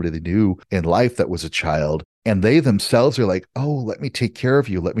spirit or somebody they knew in life that was a child. And they themselves are like, oh, let me take care of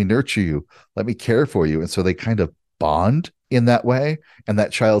you. Let me nurture you. Let me care for you. And so they kind of bond in that way. And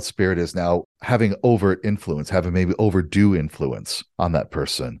that child spirit is now having overt influence, having maybe overdue influence on that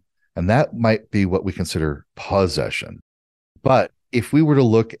person. And that might be what we consider possession. But if we were to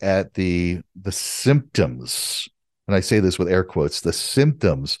look at the symptoms, and I say this with air quotes, the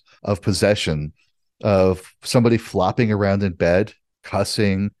symptoms of possession, of somebody flopping around in bed,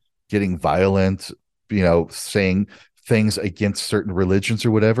 cussing, getting violent, saying things against certain religions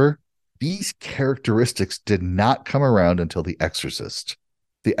or whatever, these characteristics did not come around until The Exorcist.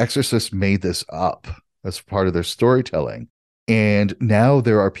 The Exorcist made this up as part of their storytelling. And now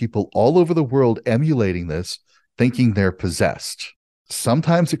there are people all over the world emulating this, thinking they're possessed.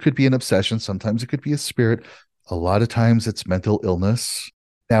 Sometimes it could be an obsession, sometimes it could be a spirit. A lot of times it's mental illness.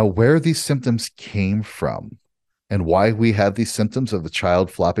 Now, where these symptoms came from and why we have these symptoms of the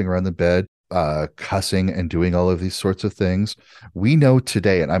child flopping around the bed, cussing and doing all of these sorts of things, we know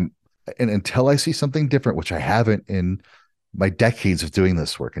today, and until I see something different, which I haven't in my decades of doing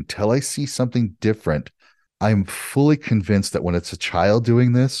this work, until I see something different, I'm fully convinced that when it's a child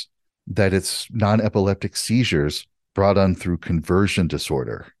doing this, that it's non-epileptic seizures brought on through conversion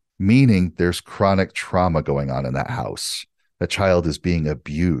disorder, meaning there's chronic trauma going on in that house. The child is being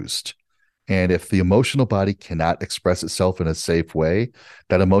abused. And if the emotional body cannot express itself in a safe way,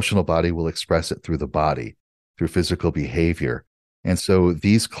 that emotional body will express it through the body, through physical behavior. And so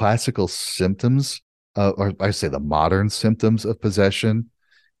these classical symptoms, or I say the modern symptoms of possession,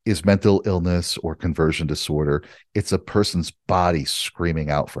 is mental illness or conversion disorder. It's a person's body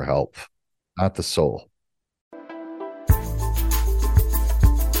screaming out for help, not the soul.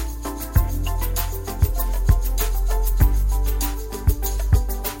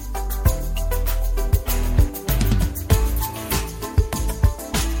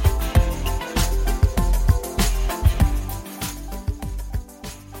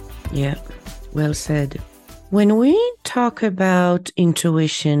 Yeah, well said. When we talk about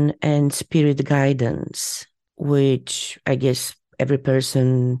intuition and spirit guidance, which I guess every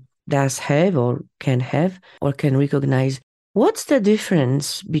person does have or can recognize, what's the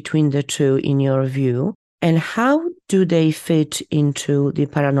difference between the two in your view, and how do they fit into the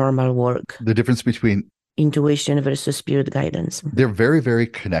paranormal work? The difference between intuition versus spirit guidance. They're very, very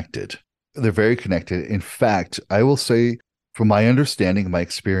connected. They're very connected. In fact, I will say, from my understanding, my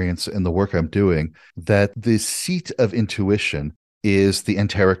experience, and the work I'm doing, that the seat of intuition is the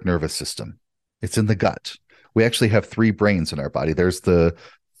enteric nervous system. It's in the gut. We actually have 3 brains in our body. There's the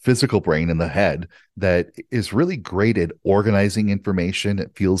physical brain in the head that is really great at organizing information.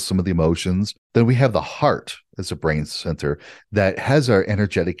 It feels some of the emotions. Then we have the heart as a brain center that has our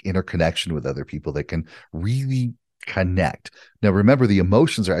energetic interconnection with other people that can really connect. Now, remember, the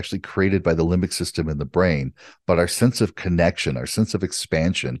emotions are actually created by the limbic system in the brain, but our sense of connection, our sense of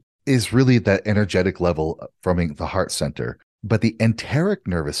expansion is really that energetic level from the heart center. But the enteric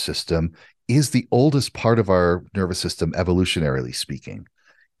nervous system is the oldest part of our nervous system, evolutionarily speaking.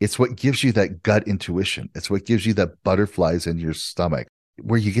 It's what gives you that gut intuition. It's what gives you that butterflies in your stomach,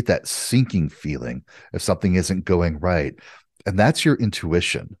 where you get that sinking feeling if something isn't going right. And that's your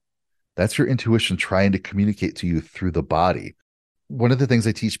intuition. That's your intuition trying to communicate to you through the body. One of the things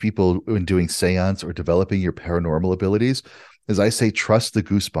I teach people when doing seance or developing your paranormal abilities is I say, trust the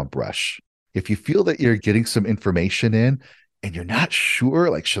goosebump rush. If you feel that you're getting some information in and you're not sure,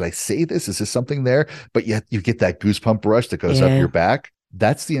 like, should I say this? Is this something there? But yet you get that goosebump rush that goes up your back.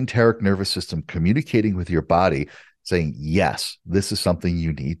 That's the enteric nervous system communicating with your body, saying, yes, this is something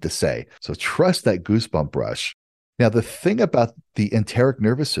you need to say. So trust that goosebump rush. Now, the thing about the enteric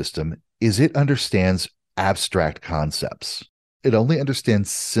nervous system is it understands abstract concepts. It only understands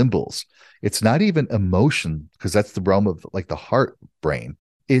symbols. It's not even emotion, because that's the realm of like the heart brain.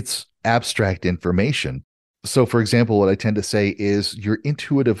 It's abstract information. So, for example, what I tend to say is your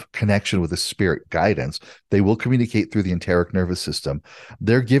intuitive connection with a spirit guidance, they will communicate through the enteric nervous system.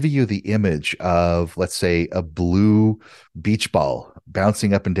 They're giving you the image of, let's say, a blue beach ball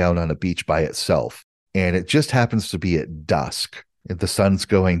bouncing up and down on a beach by itself. And it just happens to be at dusk. The sun's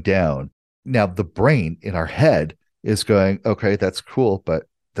going down. Now, the brain in our head is going, okay, that's cool, but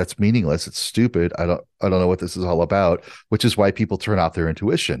that's meaningless. It's stupid. I don't know what this is all about, which is why people turn off their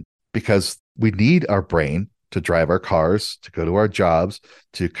intuition, because we need our brain to drive our cars, to go to our jobs,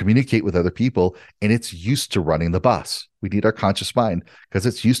 to communicate with other people. And it's used to running the bus. We need our conscious mind because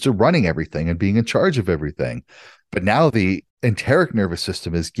it's used to running everything and being in charge of everything. But now the enteric nervous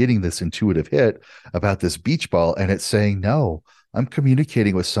system is getting this intuitive hit about this beach ball, and it's saying, no, I'm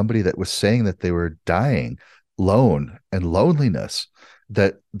communicating with somebody that was saying that they were dying, lone and loneliness,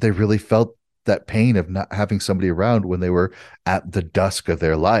 that they really felt that pain of not having somebody around when they were at the dusk of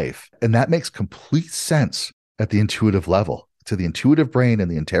their life. And that makes complete sense at the intuitive level. To the intuitive brain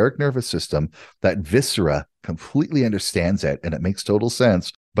and the enteric nervous system, that viscera completely understands it and it makes total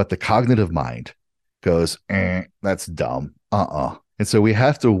sense. But the cognitive mind goes, that's dumb. And so we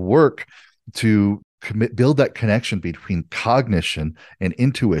have to work to build that connection between cognition and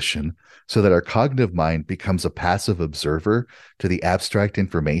intuition so that our cognitive mind becomes a passive observer to the abstract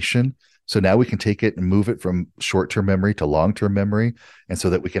information. So now we can take it and move it from short-term memory to long-term memory, and so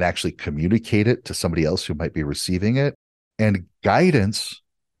that we can actually communicate it to somebody else who might be receiving it. And guidance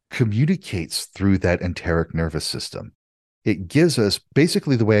communicates through that enteric nervous system. It gives us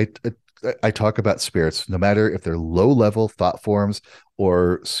basically the way I talk about spirits, no matter if they're low-level thought forms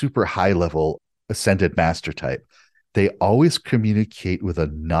or super high-level ascended master type, they always communicate with a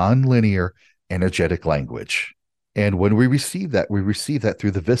non-linear energetic language. And when we receive that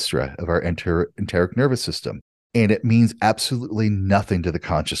through the viscera of our enteric nervous system. And it means absolutely nothing to the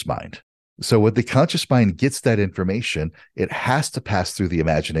conscious mind. So when the conscious mind gets that information, it has to pass through the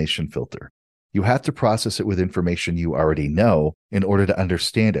imagination filter. You have to process it with information you already know in order to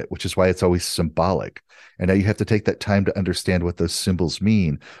understand it, which is why it's always symbolic. And now you have to take that time to understand what those symbols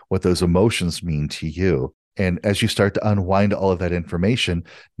mean, what those emotions mean to you. And as you start to unwind all of that information,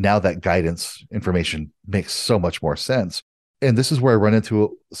 now that guidance information makes so much more sense. And this is where I run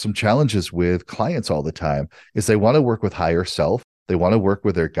into some challenges with clients all the time, is they want to work with higher self. They want to work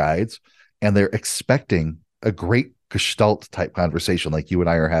with their guides, and they're expecting a great Gestalt type conversation like you and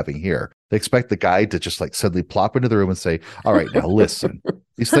I are having here. They expect the guide to just like suddenly plop into the room and say, all right, now listen,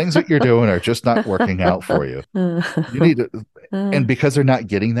 these things that you're doing are just not working out for you. You need to, and because they're not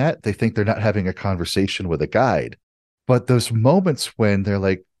getting that, they think they're not having a conversation with a guide. But those moments when they're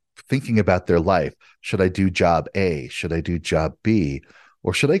like thinking about their life, should I do job A? Should I do job B?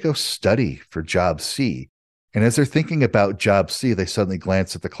 Or should I go study for job C? And as they're thinking about job C, they suddenly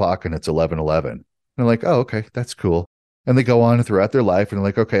glance at the clock and it's 11:11. They're like, oh, okay, that's cool. And they go on throughout their life and they're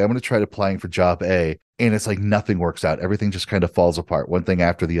like, okay, I'm going to try applying for job A. And it's like nothing works out. Everything just kind of falls apart, one thing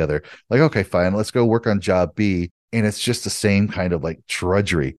after the other. Like, okay, fine, let's go work on job B. And it's just the same kind of like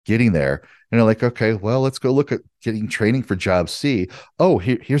drudgery getting there. And they're like, okay, well, let's go look at getting training for job C. Oh,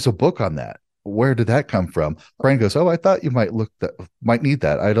 here's a book on that. Where did that come from? Brian goes, oh, I thought you might need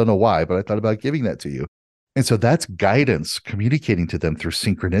that. I don't know why, but I thought about giving that to you. And so that's guidance communicating to them through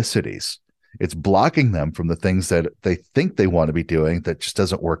synchronicities. It's blocking them from the things that they think they want to be doing that just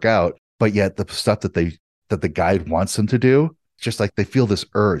doesn't work out. But yet the stuff that the guide wants them to do, just like they feel this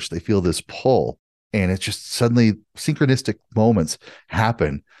urge, they feel this pull. And it's just suddenly synchronistic moments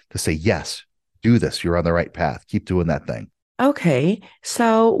happen to say, yes, do this. You're on the right path. Keep doing that thing. Okay.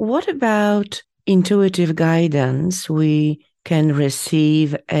 So what about intuitive guidance we can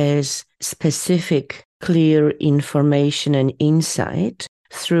receive as specific, clear information and insight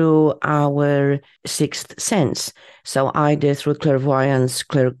through our sixth sense? So either through clairvoyance,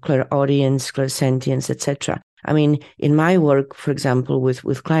 clairaudience, clairsentience, etc. I mean, in my work, for example,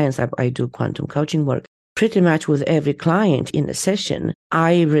 with clients, I do quantum coaching work. Pretty much with every client in a session,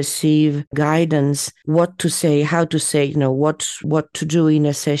 I receive guidance, what to say, how to say, what to do in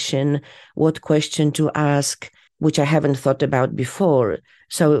a session, what question to ask, which I haven't thought about before.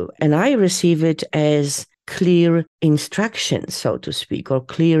 So, and I receive it as clear instructions, so to speak, or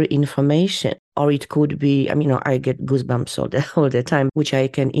clear information. Or it could be, I get goosebumps all the time, which I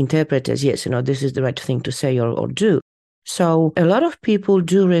can interpret as, yes, this is the right thing to say or do. So a lot of people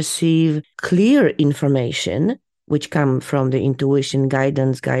do receive clear information, which come from the intuition,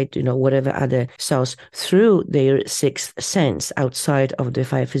 guidance, whatever other source, through their sixth sense outside of the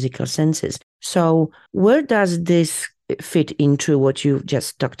five physical senses. So where does this fit into what you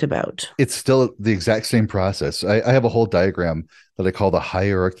just talked about? It's still the exact same process. I have a whole diagram that I call the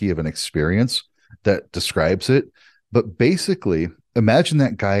hierarchy of an experience that describes it. But basically, imagine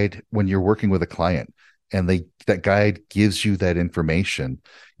that guide when you're working with a client and that guide gives you that information.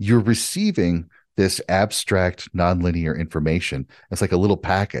 You're receiving this abstract, nonlinear information. It's like a little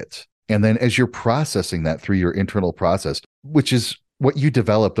packet. And then as you're processing that through your internal process, which is what you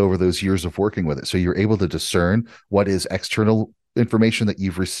developed over those years of working with it. So you're able to discern what is external information that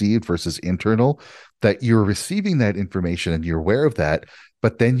you've received versus internal, that you're receiving that information and you're aware of that,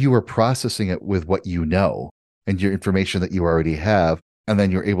 but then you are processing it with what you know and your information that you already have. And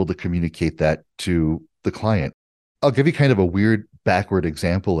then you're able to communicate that to the client. I'll give you kind of a weird backward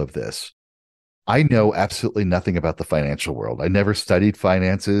example of this. I know absolutely nothing about the financial world. I never studied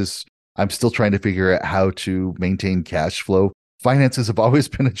finances. I'm still trying to figure out how to maintain cash flow. Finances have always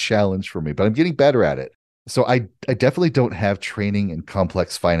been a challenge for me, but I'm getting better at it. So I definitely don't have training in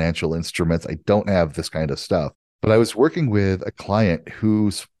complex financial instruments. I don't have this kind of stuff. But I was working with a client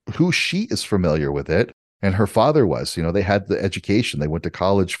who she is familiar with it. And her father was, they had the education, they went to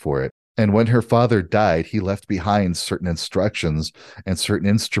college for it. And when her father died, he left behind certain instructions and certain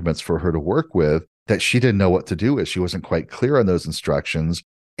instruments for her to work with that she didn't know what to do with. She wasn't quite clear on those instructions.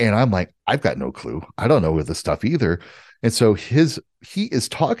 And I'm like, I've got no clue. I don't know this stuff either. And so he is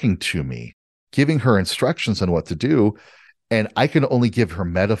talking to me, giving her instructions on what to do. And I can only give her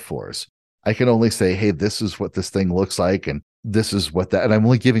metaphors. I can only say, hey, this is what this thing looks like. And this is what that, and I'm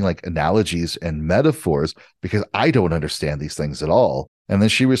only giving like analogies and metaphors because I don't understand these things at all. And then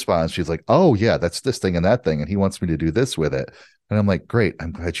she responds, she's like, oh yeah, that's this thing and that thing. And he wants me to do this with it. And I'm like, great.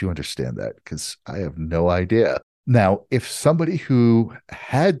 I'm glad you understand that because I have no idea. Now, if somebody who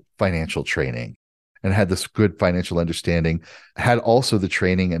had financial training and had this good financial understanding, had also the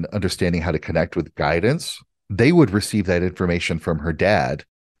training and understanding how to connect with guidance, they would receive that information from her dad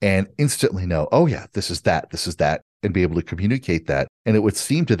and instantly know, oh yeah, this is that, and be able to communicate that. And it would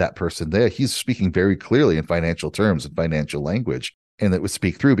seem to that person there, he's speaking very clearly in financial terms and financial language, and it would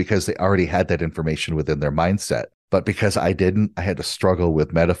speak through because they already had that information within their mindset. But because I didn't, I had to struggle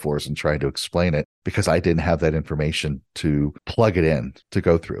with metaphors and trying to explain it because I didn't have that information to plug it in to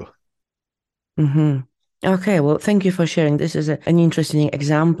go through. Mm-hmm. Okay, well, thank you for sharing. This is an interesting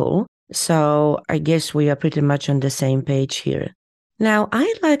example. So I guess we are pretty much on the same page here. Now,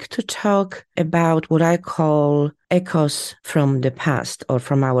 I like to talk about what I call echoes from the past or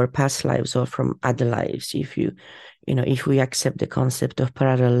from our past lives or from other lives, if we accept the concept of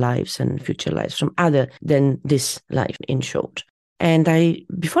parallel lives and future lives from other than this life, in short. And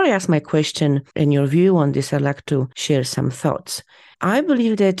before I ask my question and your view on this, I'd like to share some thoughts. I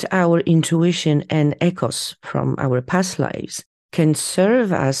believe that our intuition and echoes from our past lives can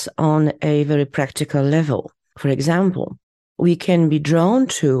serve us on a very practical level. For example, we can be drawn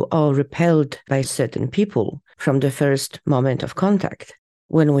to or repelled by certain people from the first moment of contact.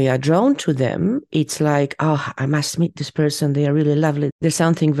 When we are drawn to them, it's like, oh, I must meet this person. They are really lovely. There's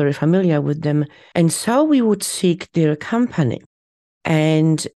something very familiar with them. And so we would seek their company.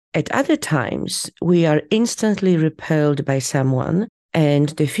 And at other times, we are instantly repelled by someone, and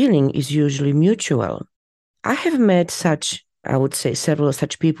the feeling is usually mutual. I have met I would say several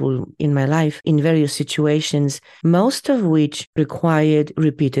such people in my life in various situations, most of which required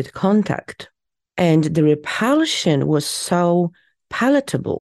repeated contact. And the repulsion was so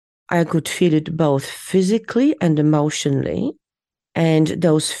palatable. I could feel it both physically and emotionally. And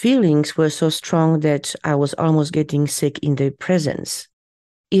those feelings were so strong that I was almost getting sick in their presence,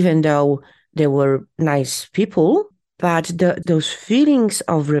 even though they were nice people. But those feelings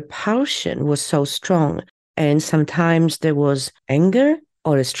of repulsion was so strong. And sometimes there was anger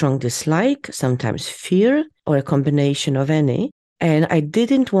or a strong dislike, sometimes fear or a combination of any. And I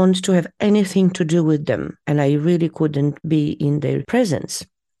didn't want to have anything to do with them. And I really couldn't be in their presence.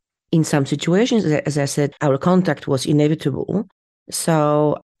 In some situations, as I said, our contact was inevitable.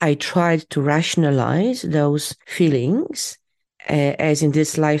 So I tried to rationalize those feelings. As in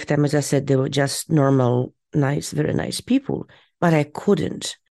this lifetime, as I said, they were just normal, nice, very nice people. But I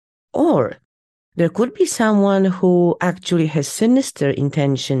couldn't. Or there could be someone who actually has sinister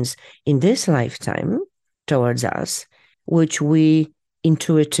intentions in this lifetime towards us, which we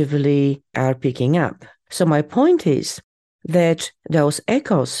intuitively are picking up. So my point is that those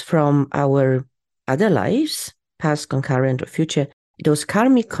echoes from our other lives, past, concurrent, or future, those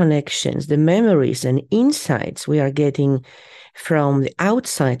karmic connections, the memories and insights we are getting from the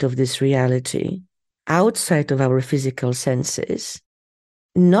outside of this reality, outside of our physical senses,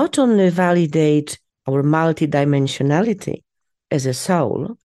 not only validate our multidimensionality as a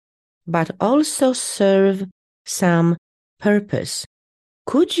soul, but also serve some purpose.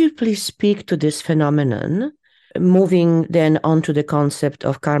 Could you please speak to this phenomenon, moving then on to the concept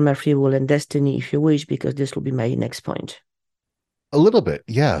of karma, free will, and destiny, if you wish, because this will be my next point. A little bit,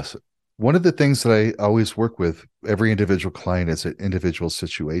 yes. One of the things that I always work with every individual client is an individual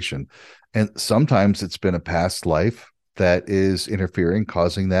situation. And sometimes it's been a past life that is interfering,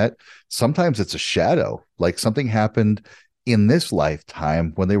 causing that. Sometimes it's a shadow, like something happened in this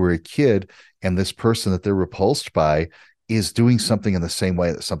lifetime when they were a kid, and this person that they're repulsed by is doing something in the same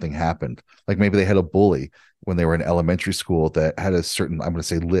way that something happened. Like maybe they had a bully when they were in elementary school that had a certain, I'm going to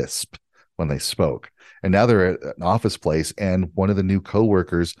say, lisp when they spoke. And now they're at an office place, and one of the new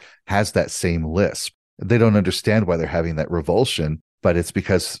coworkers has that same lisp. They don't understand why they're having that revulsion, but it's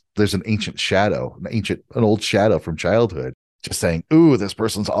because there's an ancient shadow, an old shadow from childhood, just saying, ooh, this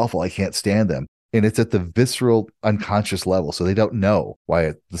person's awful. I can't stand them. And it's at the visceral unconscious level. So they don't know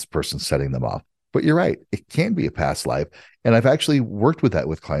why this person's setting them off. But you're right. It can be a past life. And I've actually worked with that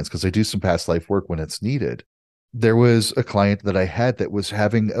with clients because I do some past life work when it's needed. there was a client that I had that was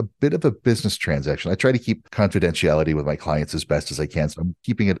having a bit of a business transaction. I try to keep confidentiality with my clients as best as I can, so I'm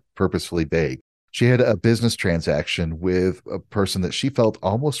keeping it purposefully vague. She had a business transaction with a person that she felt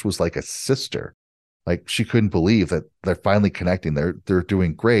almost was like a sister. Like she couldn't believe that they're finally connecting. They're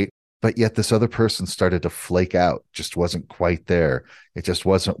doing great, but yet this other person started to flake out. Just wasn't quite there. It just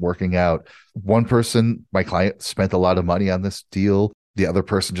wasn't working out. One person, my client, spent a lot of money on this deal. The other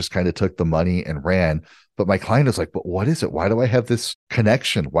person just kind of took the money and ran. But my client is like, but what is it? Why do I have this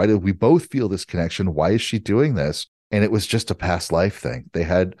connection? Why do we both feel this connection? Why is she doing this? And it was just a past life thing. They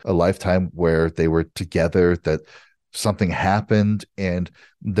had a lifetime where they were together, that something happened, and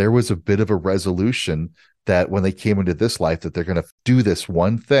there was a bit of a resolution that when they came into this life, that they're going to do this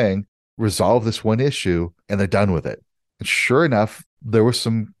one thing, resolve this one issue, and they're done with it. And sure enough, there was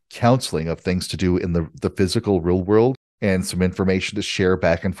some counseling of things to do in the physical real world and some information to share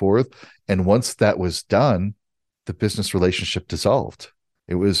back and forth. And once that was done, the business relationship dissolved.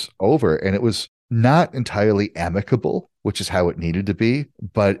 It was over, and it was not entirely amicable, which is how it needed to be,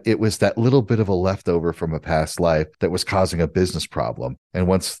 but it was that little bit of a leftover from a past life that was causing a business problem. And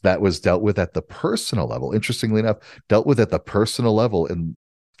once that was dealt with at the personal level, interestingly enough, dealt with at the personal level in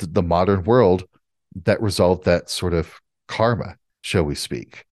the modern world, that resolved that sort of karma, shall we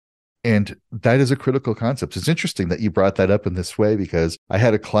speak. And that is a critical concept. It's interesting that you brought that up in this way, because I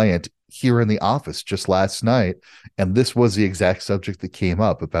had a client here in the office just last night, and this was the exact subject that came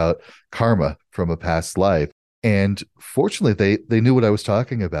up about karma from a past life. And fortunately, they knew what I was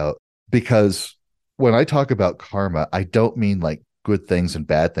talking about, because when I talk about karma, I don't mean like good things and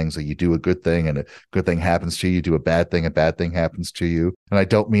bad things. Like you do a good thing and a good thing happens to you. You do a bad thing happens to you. And I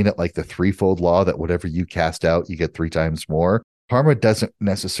don't mean it like the threefold law, that whatever you cast out, you get 3 times more. Karma doesn't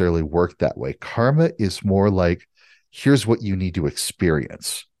necessarily work that way. Karma is more like, here's what you need to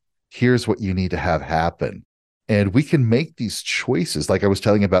experience. Here's what you need to have happen. And we can make these choices. Like I was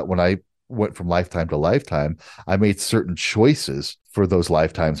telling you about when I went from lifetime to lifetime, I made certain choices for those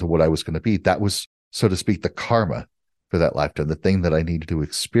lifetimes of what I was going to be. That was, so to speak, the karma for that lifetime, the thing that I needed to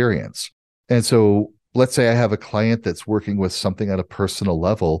experience. And so let's say I have a client that's working with something at a personal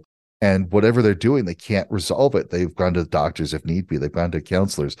level, and whatever they're doing, they can't resolve it. They've gone to the doctors if need be. They've gone to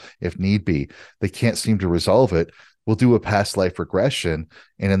counselors if need be. They can't seem to resolve it. We'll do a past life regression.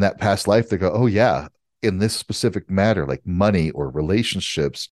 And in that past life, they go, oh, yeah, in this specific matter, like money or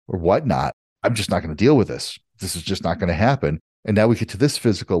relationships or whatnot, I'm just not going to deal with this. This is just not going to happen. And now we get to this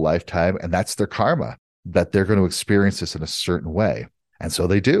physical lifetime, and that's their karma, that they're going to experience this in a certain way. And so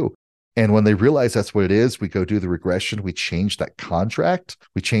they do. And when they realize that's what it is, we go do the regression, we change that contract,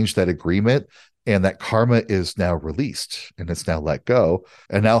 we change that agreement, and that karma is now released and it's now let go.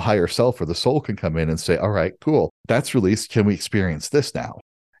 And now higher self or the soul can come in and say, all right, cool, that's released. Can we experience this now?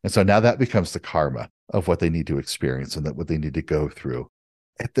 And so now that becomes the karma of what they need to experience and that what they need to go through.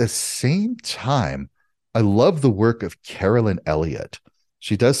 At the same time, I love the work of Carolyn Elliott.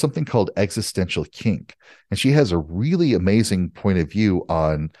 She does something called existential kink, and she has a really amazing point of view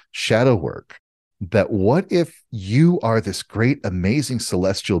on shadow work. That what if you are this great, amazing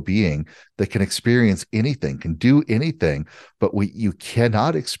celestial being that can experience anything, can do anything, but what you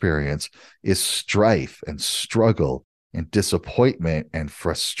cannot experience is strife and struggle and disappointment and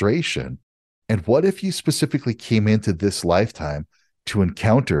frustration. And what if you specifically came into this lifetime to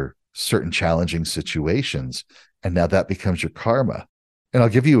encounter certain challenging situations, and now that becomes your karma? And I'll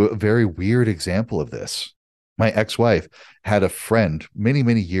give you a very weird example of this. My ex-wife had a friend many,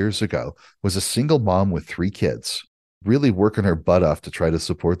 many years ago, was a single mom with 3 kids, really working her butt off to try to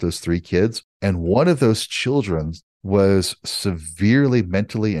support those 3 kids. And one of those children was severely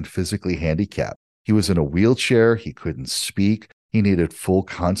mentally and physically handicapped. He was in a wheelchair. He couldn't speak. He needed full,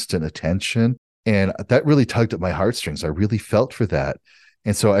 constant attention. And that really tugged at my heartstrings. I really felt for that.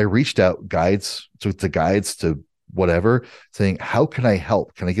 And so I reached out to guides to whatever, saying, how can I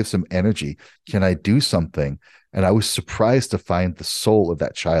help? Can I give some energy? Can I do something? And I was surprised to find the soul of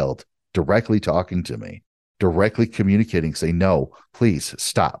that child directly talking to me, directly communicating, saying, no, please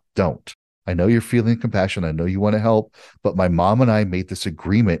stop, don't. I know you're feeling compassion. I know you want to help, but my mom and I made this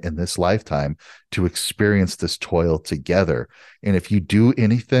agreement in this lifetime to experience this toil together. And if you do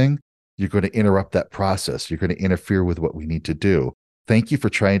anything, you're going to interrupt that process. You're going to interfere with what we need to do. Thank you for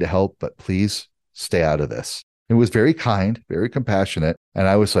trying to help, but please stay out of this. It was very kind, very compassionate. And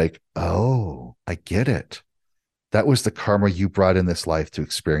I was like, oh, I get it. That was the karma you brought in this life to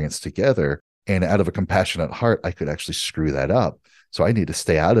experience together. And out of a compassionate heart, I could actually screw that up. So I need to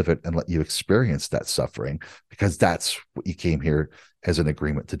stay out of it and let you experience that suffering, because that's what you came here as an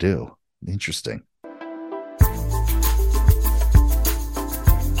agreement to do. Interesting.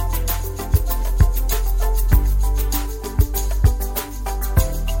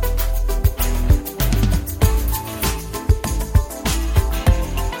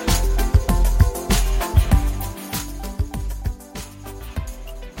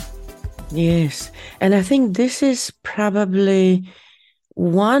 Yes. And I think this is probably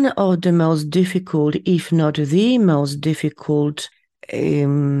one of the most difficult, if not the most difficult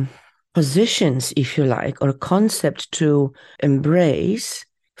positions, if you like, or concept to embrace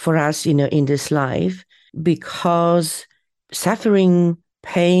for us, in this life, because suffering,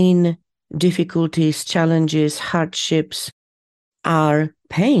 pain, difficulties, challenges, hardships are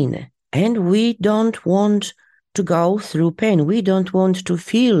pain. And we don't want to go through pain. We don't want to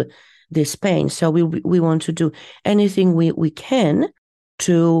feel this pain. So we want to do anything we can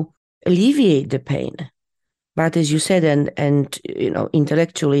to alleviate the pain. But as you said, and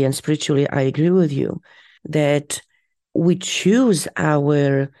intellectually and spiritually, I agree with you that we choose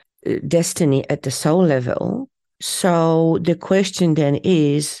our destiny at the soul level. So the question then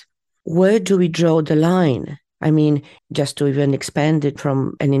is, where do we draw the line? I mean, just to even expand it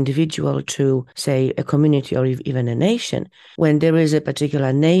from an individual to, say, a community or even a nation, when there is a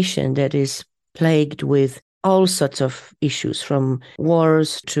particular nation that is plagued with all sorts of issues, from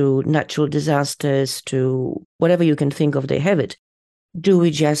wars to natural disasters to whatever you can think of, they have it. Do we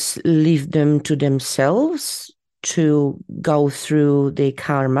just leave them to themselves to go through their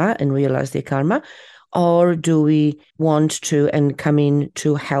karma and realize their karma? Or do we want to and come in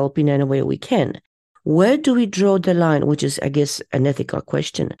to help in any way we can? Where do we draw the line, which is, I guess, an ethical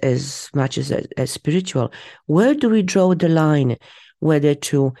question as much as spiritual? Where do we draw the line, whether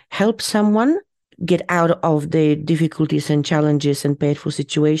to help someone get out of the difficulties and challenges and painful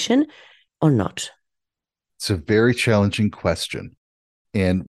situation or not? It's a very challenging question.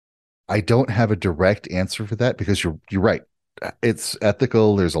 And I don't have a direct answer for that, because you're right. It's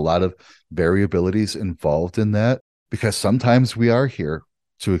ethical. There's a lot of variabilities involved in that, because sometimes we are here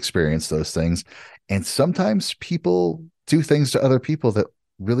to experience those things. And sometimes people do things to other people that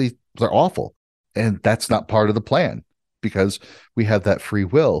really are awful. And that's not part of the plan, because we have that free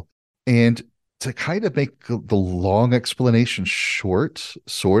will. And to kind of make the long explanation short,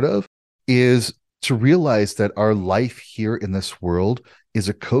 sort of, is to realize that our life here in this world is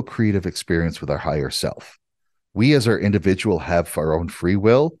a co-creative experience with our higher self. We as our individual have our own free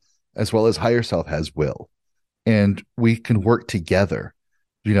will, as well as higher self has will. And we can work together.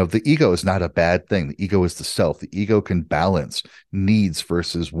 The ego is not a bad thing. The ego is the self. The ego can balance needs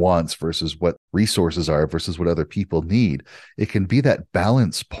versus wants versus what resources are versus what other people need. It can be that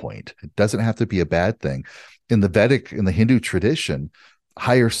balance point. It doesn't have to be a bad thing. In the Hindu tradition,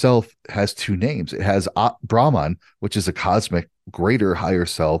 higher self has two names. It has Brahman, which is a cosmic greater higher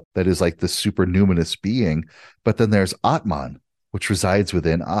self that is like the supernuminous being. But then there's Atman, which resides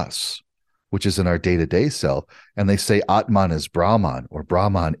within us, which is in our day-to-day self. And they say Atman is Brahman, or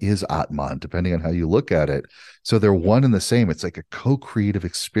Brahman is Atman, depending on how you look at it. So they're one and the same. It's like a co-creative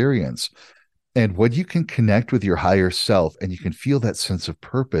experience. And when you can connect with your higher self and you can feel that sense of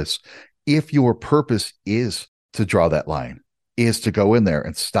purpose, if your purpose is to draw that line, is to go in there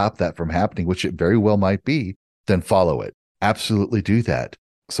and stop that from happening, which it very well might be, then follow it. Absolutely do that.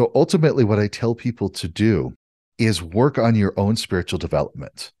 So ultimately, what I tell people to do is work on your own spiritual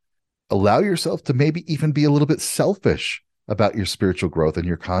development. Allow yourself to maybe even be a little bit selfish about your spiritual growth and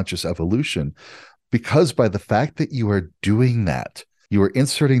your conscious evolution, because by the fact that you are doing that, you are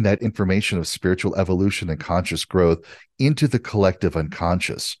inserting that information of spiritual evolution and conscious growth into the collective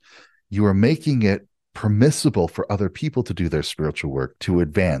unconscious. You are making it permissible for other people to do their spiritual work, to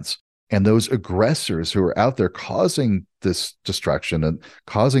advance. And those aggressors who are out there causing this destruction and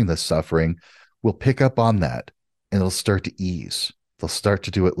causing this suffering will pick up on that, and it'll start to ease. They'll start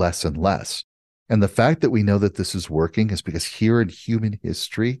to do it less and less. And the fact that we know that this is working is because here in human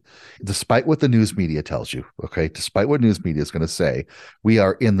history, despite what the news media tells you, okay, despite what news media is going to say, we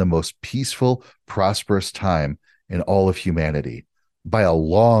are in the most peaceful, prosperous time in all of humanity by a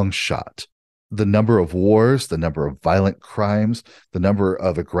long shot. The number of wars, the number of violent crimes, the number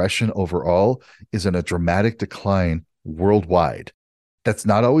of aggression overall is in a dramatic decline worldwide. That's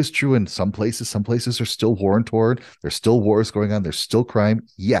not always true in some places. Some places are still war torn. There's still wars going on. There's still crime.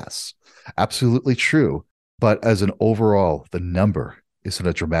 Yes, absolutely true. But as an overall, the number is in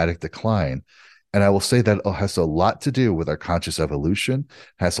a dramatic decline. And I will say that it has a lot to do with our conscious evolution,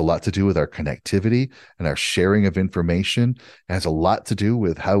 has a lot to do with our connectivity and our sharing of information. It has a lot to do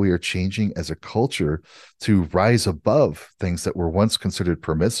with how we are changing as a culture to rise above things that were once considered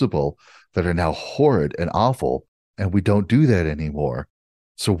permissible that are now horrid and awful. And we don't do that anymore.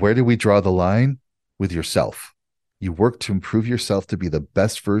 So where do we draw the line? With yourself. You work to improve yourself to be the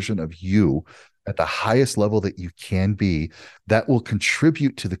best version of you at the highest level that you can be. That will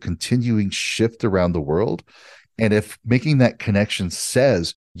contribute to the continuing shift around the world. And if making that connection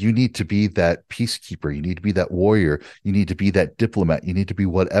says You need to be that peacekeeper. You need to be that warrior. You need to be that diplomat. You need to be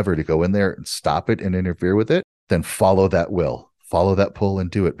whatever to go in there and stop it and interfere with it. Then follow that will, follow that pull and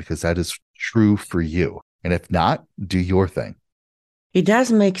do it because that is true for you. And if not, do your thing. It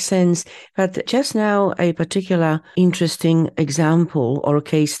does make sense, but just now a particular interesting example or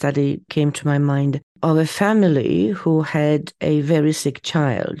case study came to my mind of a family who had a very sick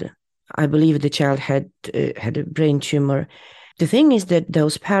child. I believe the child had a brain tumor. The thing is that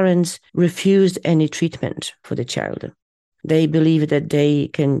those parents refused any treatment for the child. They believe that they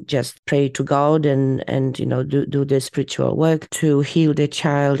can just pray to God and do the spiritual work to heal the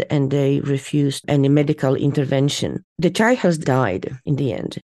child, and they refused any medical intervention. The child has died in the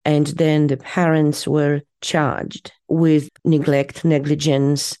end, and then the parents were charged with neglect,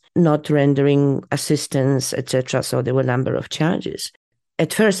 negligence, not rendering assistance, etc. So there were a number of charges.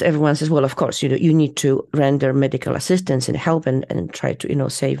 At first, everyone says, well, of course, you need to render medical assistance and help and try to,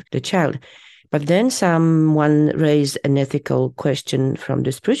 save the child. But then someone raised an ethical question from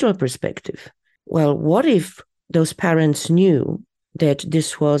the spiritual perspective. Well, what if those parents knew that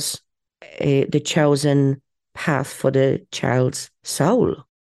this was the chosen path for the child's soul?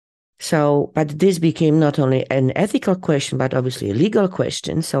 So, but this became not only an ethical question, but obviously a legal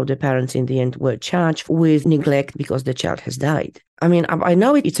question. So the parents in the end were charged with neglect because the child has died. I mean, I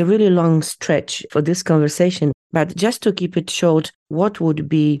know it's a really long stretch for this conversation, but just to keep it short, what would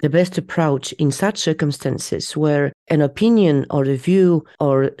be the best approach in such circumstances where an opinion or a view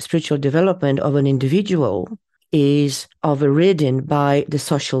or spiritual development of an individual is overridden by the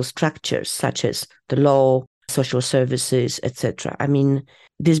social structures, such as the law, social services, etc.? I mean,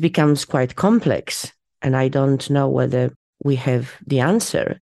 this becomes quite complex, and I don't know whether we have the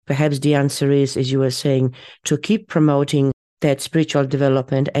answer. Perhaps the answer is, as you were saying, to keep promoting that spiritual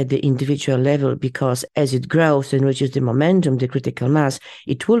development at the individual level, because as it grows and reaches the momentum, the critical mass,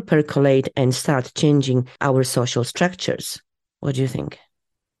 it will percolate and start changing our social structures. What do you think?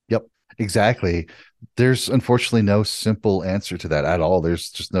 Yep, exactly. There's unfortunately no simple answer to that at all. There's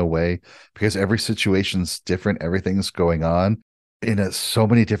just no way because every situation's different. Everything's going on in so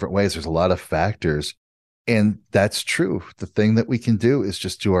many different ways. There's a lot of factors. And that's true. The thing that we can do is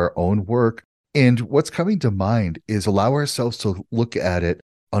just do our own work. And what's coming to mind is allow ourselves to look at it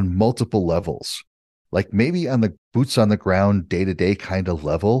on multiple levels, like maybe on the boots on the ground, day to day kind of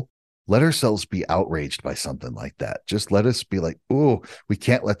level. Let ourselves be outraged by something like that. Just let us be like, oh, we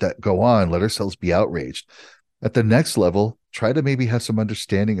can't let that go on. Let ourselves be outraged. At the next level, try to maybe have some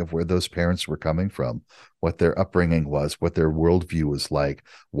understanding of where those parents were coming from, what their upbringing was, what their worldview was like,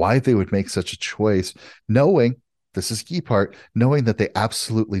 why they would make such a choice, knowing, this is key part, knowing that they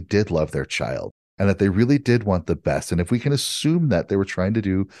absolutely did love their child and that they really did want the best. And if we can assume that they were trying to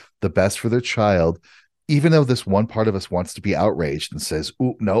do the best for their child, even though this one part of us wants to be outraged and says,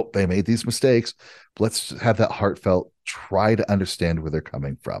 oh, nope, they made these mistakes, let's have that heartfelt try to understand where they're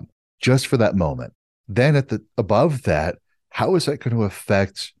coming from just for that moment. Then above that, how is that going to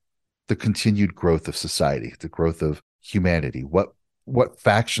affect the continued growth of society, the growth of humanity? What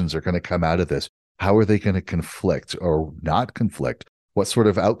factions are going to come out of this? How are they going to conflict or not conflict? What sort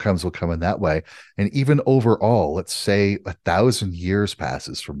of outcomes will come in that way? And even overall, let's say 1,000 years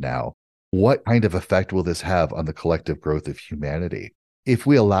passes from now, what kind of effect will this have on the collective growth of humanity? If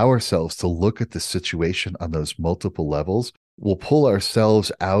we allow ourselves to look at the situation on those multiple levels, we'll pull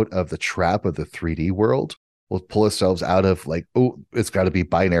ourselves out of the trap of the 3D world. We'll pull ourselves out of like, oh, it's got to be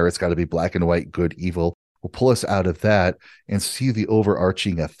binary. It's got to be black and white, good, evil. We'll pull us out of that and see the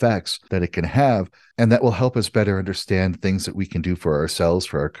overarching effects that it can have. And that will help us better understand things that we can do for ourselves,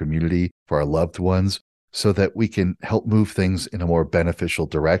 for our community, for our loved ones, so that we can help move things in a more beneficial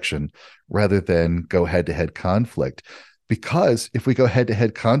direction rather than go head-to-head conflict. Because if we go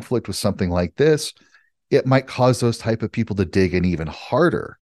head-to-head conflict with something like this, it might cause those type of people to dig in even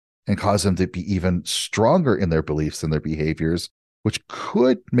harder and cause them to be even stronger in their beliefs and their behaviors, which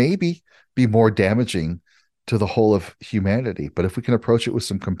could maybe be more damaging to the whole of humanity. But if we can approach it with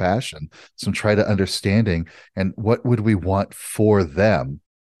some compassion, some try to understanding, and what would we want for them,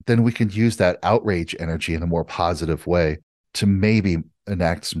 then we can use that outrage energy in a more positive way to maybe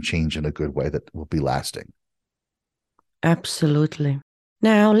enact some change in a good way that will be lasting. Absolutely.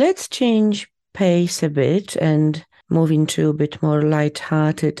 Now let's change pace a bit and move into a bit more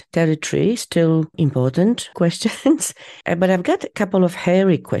light-hearted territory, still important questions. But I've got a couple of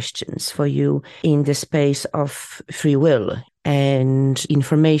hairy questions for you in the space of free will and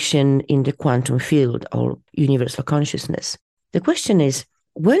information in the quantum field or universal consciousness. The question is,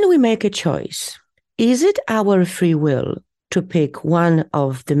 when we make a choice, is it our free will to pick one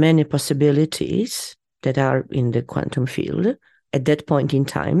of the many possibilities that are in the quantum field, at that point in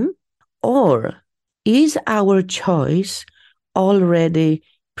time? Or is our choice already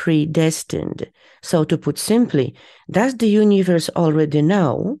predestined? So to put simply, does the universe already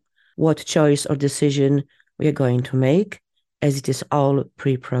know what choice or decision we are going to make, as it is all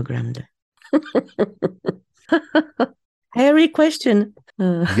pre-programmed? Hairy question.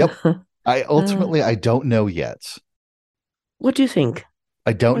 Yep. I don't know yet. What do you think?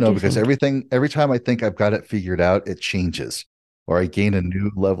 I don't What do know you because think? every time I think I've got it figured out, it changes or I gain a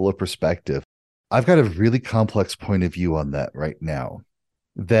new level of perspective. I've got a really complex point of view on that right now,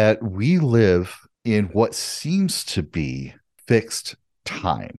 that we live in what seems to be fixed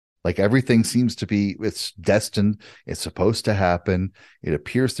time. Like everything seems to be, it's destined, it's supposed to happen. It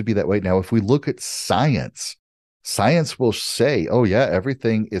appears to be that way. Now, if we look at science, science will say, oh, yeah,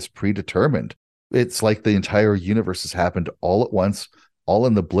 everything is predetermined. It's like the entire universe has happened all at once, all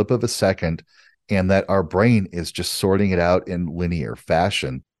in the blip of a second, and that our brain is just sorting it out in linear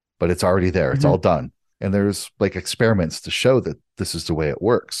fashion, but it's already there. It's all done. And there's like experiments to show that this is the way it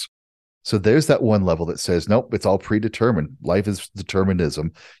works. So there's that one level that says, nope, it's all predetermined. Life is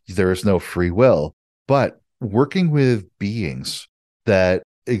determinism. There is no free will. But working with beings that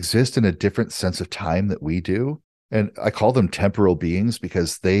exist in a different sense of time that we do, and I call them temporal beings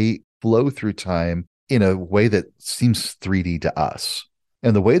because they flow through time in a way that seems 3D to us.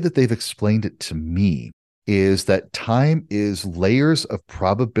 And the way that they've explained it to me is that time is layers of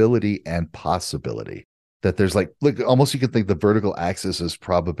probability and possibility. That there's like almost you could think the vertical axis is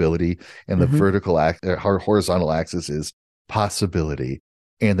probability and the horizontal axis is possibility.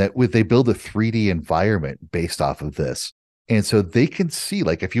 And that they build a 3D environment based off of this. And so they can see,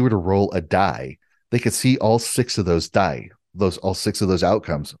 like if you were to roll a die, they could see all six of those die, all six of those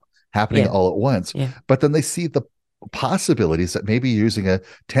outcomes happening all at once. Yeah. But then they see the possibilities that maybe you're using a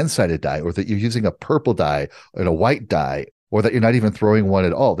 10-sided die, or that you're using a purple die and a white die, or that you're not even throwing one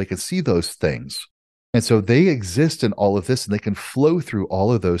at all. They can see those things. And so they exist in all of this, and they can flow through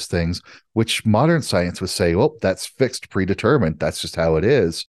all of those things, which modern science would say, well, that's fixed, predetermined. That's just how it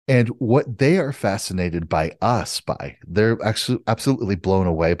is. And what they are fascinated by us by, they're actually absolutely blown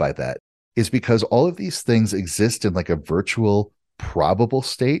away by that, is because all of these things exist in like a virtual probable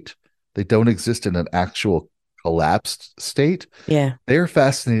state. They don't exist in an actual collapsed state. Yeah. They're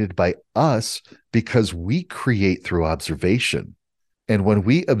fascinated by us because we create through observation. And when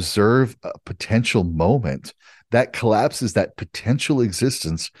we observe a potential moment, that collapses that potential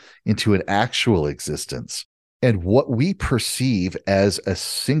existence into an actual existence. And what we perceive as a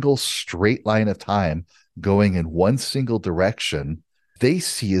single straight line of time going in one single direction, they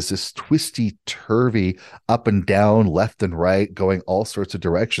see as this twisty, turvy, up and down, left and right, going all sorts of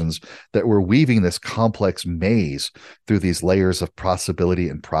directions, that we're weaving this complex maze through these layers of possibility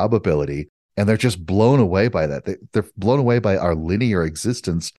and probability. And they're just blown away by that. They're blown away by our linear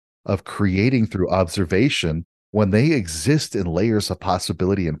existence of creating through observation when they exist in layers of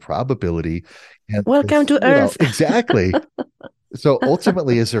possibility and probability. And welcome to Earth. Exactly. So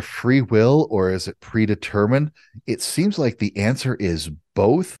ultimately, is there free will or is it predetermined? It seems like the answer is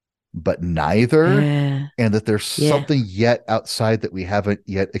both, but neither. Yeah. And that there's something yet outside that we haven't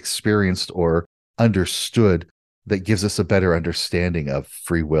yet experienced or understood that gives us a better understanding of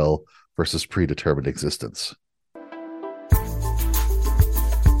free will versus predetermined existence.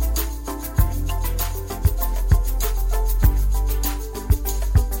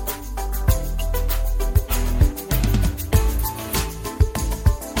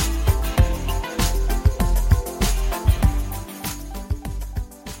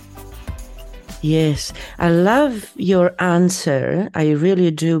 Yes, I love your answer. I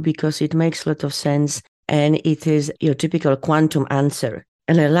really do, because it makes a lot of sense. And it is your typical quantum answer.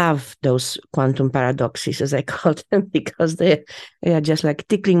 And I love those quantum paradoxes, as I call them, because they are just like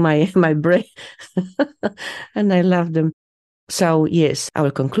tickling my brain. And I love them. So yes, our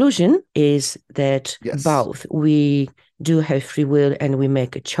conclusion is that both we do have free will and we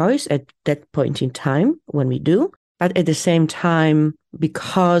make a choice at that point in time when we do. But at the same time,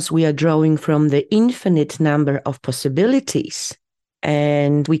 because we are drawing from the infinite number of possibilities,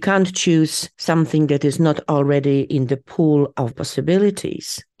 and we can't choose something that is not already in the pool of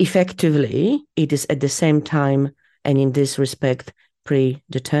possibilities, effectively, it is at the same time, and in this respect,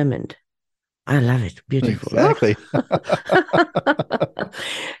 predetermined. I love it. Beautiful. Exactly.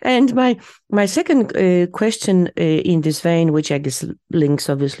 And my second question in this vein, which I guess links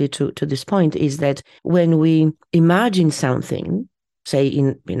obviously to this point, is that when we imagine something, say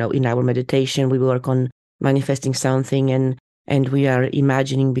in our meditation, we work on manifesting something, and we are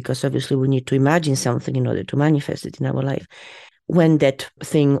imagining because obviously we need to imagine something in order to manifest it in our life. when that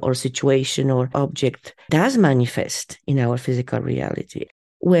thing or situation or object does manifest in our physical reality,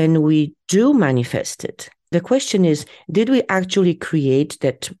 when we do manifest it, the question is, did we actually create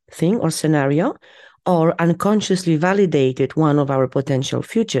that thing or scenario, or unconsciously validated one of our potential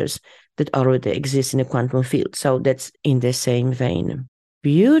futures that already exists in a quantum field? So that's in the same vein.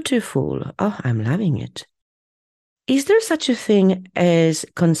 Beautiful. Oh, I'm loving it. Is there such a thing as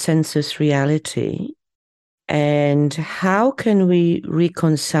consensus reality? And how can we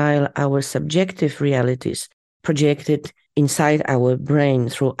reconcile our subjective realities projected inside our brain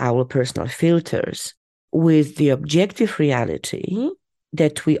through our personal filters with the objective reality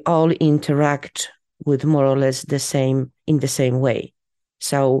that we all interact with more or less in the same way?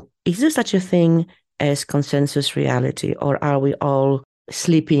 So is there such a thing as consensus reality, or are we all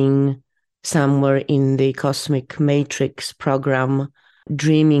sleeping somewhere in the cosmic matrix program,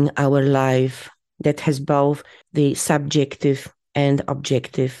 dreaming our life that has both the subjective and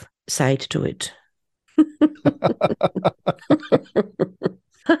objective side to it?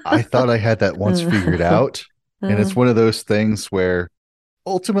 I thought I had that once figured out. And it's one of those things where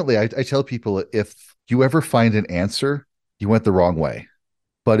ultimately I tell people, if you ever find an answer, you went the wrong way.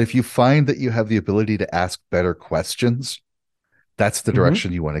 But if you find that you have the ability to ask better questions, that's the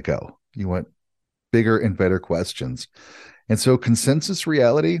direction you want to go. You want bigger and better questions. And so consensus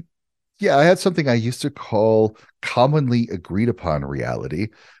reality, yeah, I had something I used to call commonly agreed upon reality,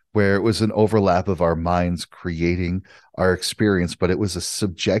 where it was an overlap of our minds creating our experience, but it was a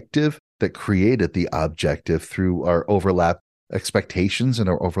subjective that created the objective through our overlap expectations and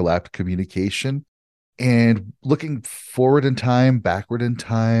our overlapped communication. And looking forward in time, backward in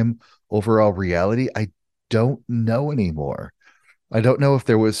time, overall reality, I don't know anymore. I don't know if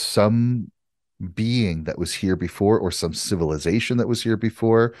there was some being that was here before, or some civilization that was here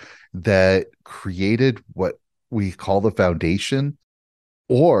before, that created what we call the foundation.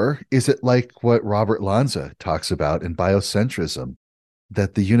 Or is it like what Robert Lanza talks about in biocentrism,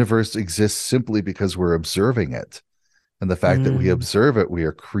 that the universe exists simply because we're observing it? And the fact that we observe it, we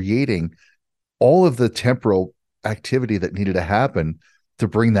are creating all of the temporal activity that needed to happen to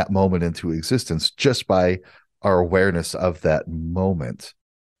bring that moment into existence just by our awareness of that moment.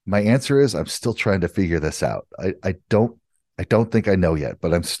 My answer is, I'm still trying to figure this out. I don't think I know yet,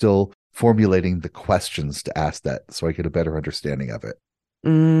 but I'm still formulating the questions to ask that so I get a better understanding of it.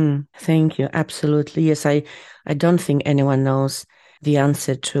 Thank you. Absolutely. Yes, I don't think anyone knows the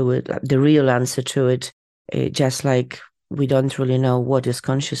answer to it, the real answer to it. Just like we don't really know what is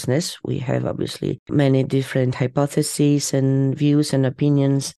consciousness. We have obviously many different hypotheses and views and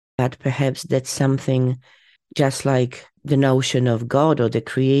opinions, but perhaps that's something just like the notion of God or the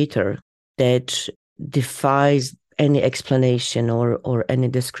creator that defies any explanation or any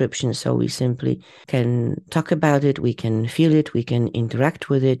description. So we simply can talk about it, we can feel it, we can interact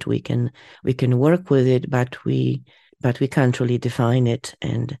with it, we can work with it, but we can't really define it.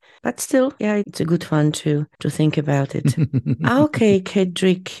 But still, yeah, it's a good fun to think about it. Okay,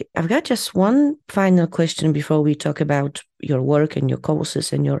 Kedrick, I've got just one final question before we talk about your work and your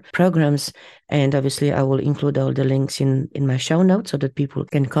courses and your programs. And obviously, I will include all the links in my show notes so that people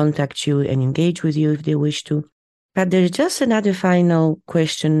can contact you and engage with you if they wish to. But there's just another final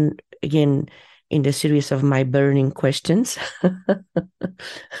question, again, in the series of my burning questions.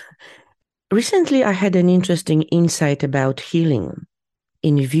 Recently, I had an interesting insight about healing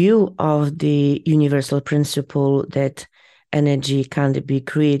in view of the universal principle that energy can't be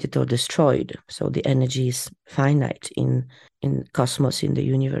created or destroyed. So the energy is finite in cosmos, in the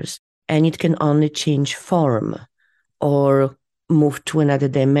universe, and it can only change form or move to another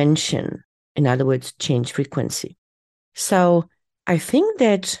dimension. In other words, change frequency. So I think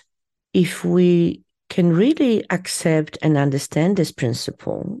that if we can really accept and understand this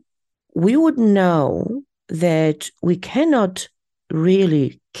principle, we would know that we cannot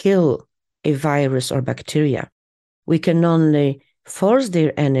really kill a virus or bacteria. We can only force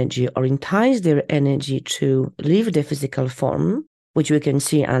their energy or entice their energy to leave the physical form, which we can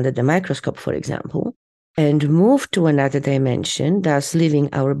see under the microscope, for example, and move to another dimension, thus leaving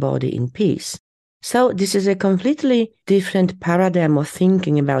our body in peace. So this is a completely different paradigm of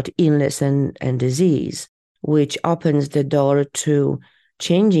thinking about illness and disease, which opens the door to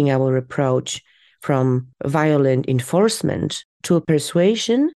changing our approach from violent enforcement to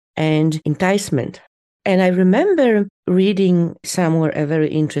persuasion and enticement. And I remember reading somewhere a very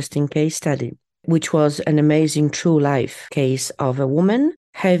interesting case study, which was an amazing true life case of a woman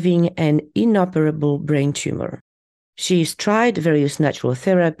having an inoperable brain tumor. She's tried various natural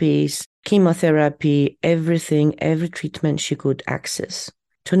therapies, chemotherapy, everything, every treatment she could access,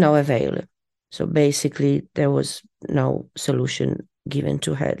 to no avail. So basically, there was no solution given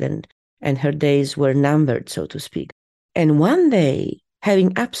to her, and her days were numbered, so to speak. And one day,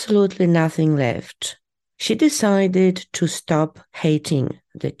 having absolutely nothing left, she decided to stop hating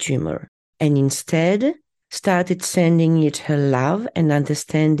the tumor and instead started sending it her love and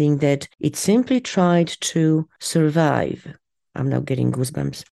understanding that it simply tried to survive. I'm now getting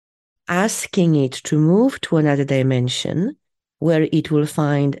goosebumps. Asking it to move to another dimension where it will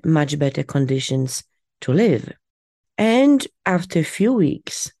find much better conditions to live. And after a few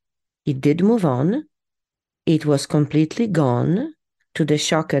weeks, it did move on. It was completely gone, to the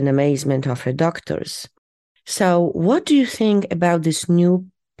shock and amazement of her doctors. So, what do you think about this new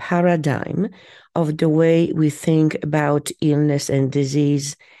paradigm of the way we think about illness and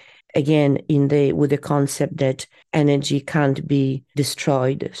disease? Again, with the concept that energy can't be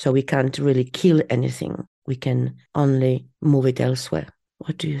destroyed, so we can't really kill anything. We can only move it elsewhere.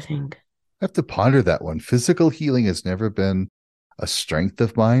 What do you think? I have to ponder that one. Physical healing has never been a strength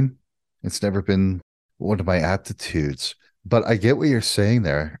of mine. It's never been one of my aptitudes. But I get what you're saying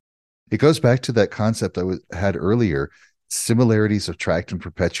there. It goes back to that concept had earlier. Similarities attract and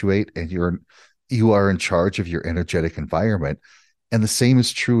perpetuate, and you are in charge of your energetic environment. And the same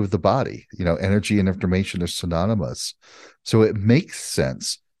is true of the body. Energy and information are synonymous. So it makes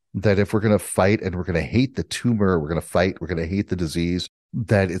sense that if we're going to fight and we're going to hate the tumor, we're going to hate the disease,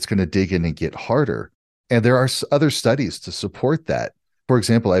 that it's going to dig in and get harder. And there are other studies to support that. For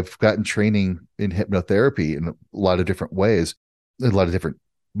example, I've gotten training in hypnotherapy in a lot of different ways, a lot of different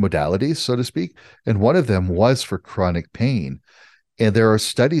modalities, so to speak. And one of them was for chronic pain. And there are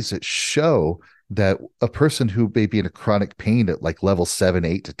studies that show that a person who may be in a chronic pain at like level 7,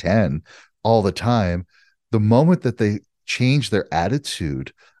 8 to 10 all the time, the moment that they change their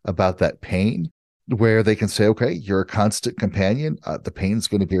attitude about that pain, where they can say, okay, you're a constant companion. The pain's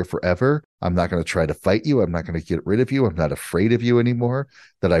going to be here forever. I'm not going to try to fight you. I'm not going to get rid of you. I'm not afraid of you anymore,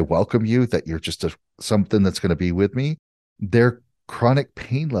 that I welcome you, that you're just something that's going to be with me. Their chronic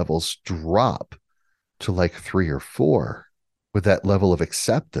pain levels drop to like 3 or 4 with that level of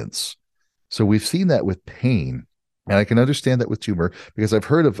acceptance. So we've seen that with pain. And I can understand that with tumor because I've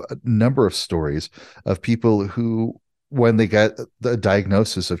heard of a number of stories of people who, when they got the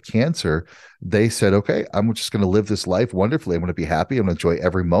diagnosis of cancer, they said, okay, I'm just going to live this life wonderfully. I'm going to be happy. I'm going to enjoy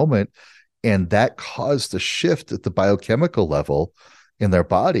every moment. And that caused a shift at the biochemical level in their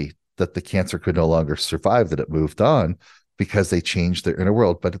body that the cancer could no longer survive, that it moved on because they changed their inner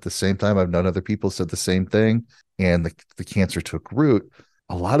world. But at the same time, I've known other people said the same thing, and the cancer took root.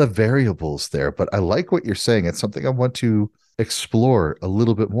 A lot of variables there, but I like what you're saying. It's something I want to explore a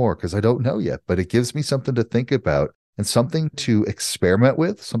little bit more because I don't know yet, but it gives me something to think about and something to experiment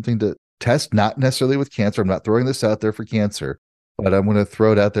with, something to test, not necessarily with cancer. I'm not throwing this out there for cancer, but I'm going to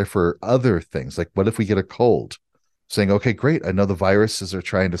throw it out there for other things. Like, what if we get a cold? Saying, okay, great. I know the viruses are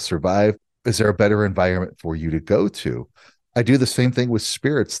trying to survive. Is there a better environment for you to go to? I do the same thing with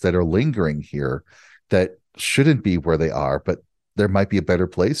spirits that are lingering here that shouldn't be where they are, but there might be a better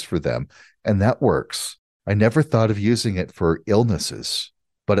place for them. And that works. I never thought of using it for illnesses,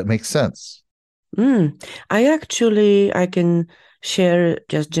 but it makes sense. I can share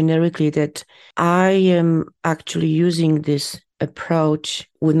just generically that I am actually using this approach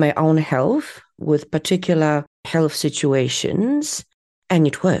with my own health, with particular health situations, and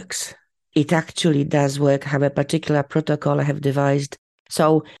it works. It actually does work. I have a particular protocol I have devised.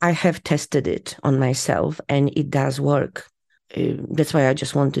 So I have tested it on myself and it does work. That's why I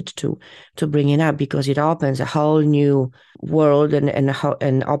just wanted to bring it up, because it opens a whole new world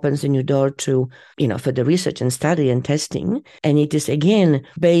and opens a new door to, for the research and study and testing. And it is again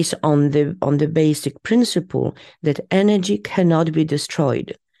based on the basic principle that energy cannot be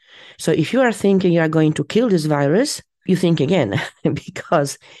destroyed. So if you are thinking you are going to kill this virus, you think again,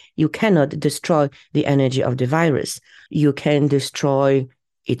 because you cannot destroy the energy of the virus. You can destroy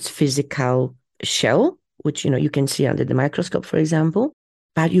its physical shell, which, you can see under the microscope, for example,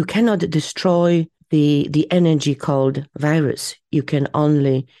 but you cannot destroy the energy called virus. You can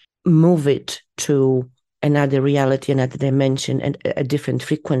only move it to another reality, another dimension, and a different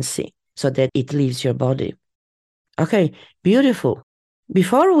frequency so that it leaves your body. Okay, beautiful.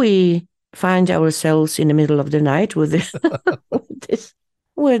 Before we find ourselves in the middle of the night with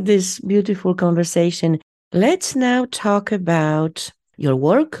this beautiful conversation, let's now talk about your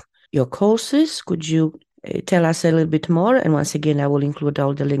work, your courses. Could you tell us a little bit more? And once again, I will include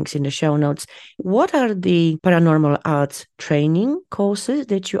all the links in the show notes. What are the paranormal arts training courses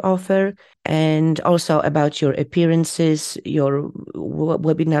that you offer? And also about your appearances, your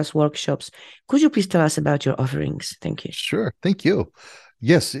webinars, workshops. Could you please tell us about your offerings? Thank you. Sure. Thank you.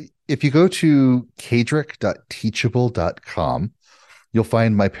 Yes, if you go to kadrick.teachable.com, you'll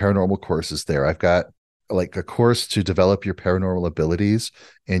find my paranormal courses there. I've got like a course to develop your paranormal abilities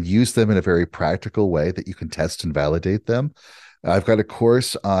and use them in a very practical way that you can test and validate them. I've got a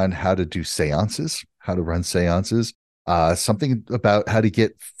course on how to do seances, how to run seances, something about how to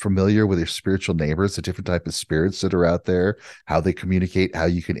get familiar with your spiritual neighbors, the different type of spirits that are out there, how they communicate, how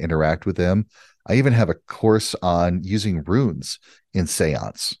you can interact with them. I even have a course on using runes in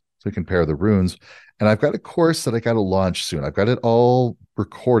seance. So we compare the runes. And I've got a course that I got to launch soon. I've got it all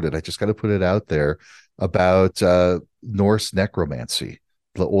recorded. I just got to put it out there about Norse necromancy,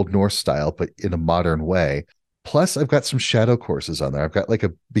 the old Norse style, but in a modern way. Plus, I've got some shadow courses on there. I've got like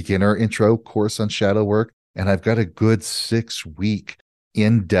a beginner intro course on shadow work, and I've got a good 6 week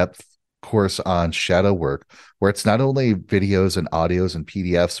in depth course on shadow work where it's not only videos and audios and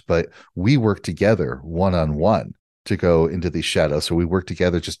PDFs, but we work together one on one to go into these shadows. So we work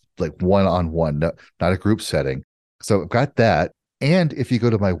together just like one on one, not a group setting. So I've got that. And if you go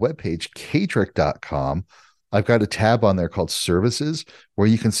to my webpage, kadrick.com, I've got a tab on there called services where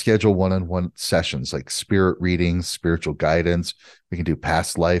you can schedule one-on-one sessions like spirit readings, spiritual guidance. We can do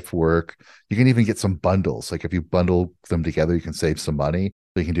past life work. You can even get some bundles. Like if you bundle them together, you can save some money.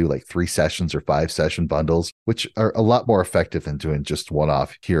 So you can do like 3 sessions or 5 session bundles, which are a lot more effective than doing just one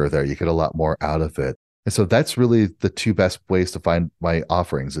off here or there. You get a lot more out of it. And so that's really the 2 best ways to find my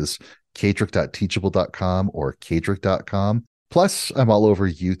offerings is kadrick.teachable.com or kadrick.com. Plus, I'm all over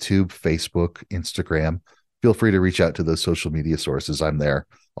YouTube, Facebook, Instagram. Feel free to reach out to those social media sources. I'm there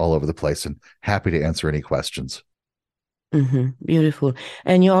all over the place and happy to answer any questions. Mm-hmm. Beautiful.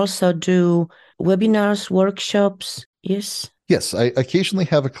 And you also do webinars, workshops, yes? Yes, I occasionally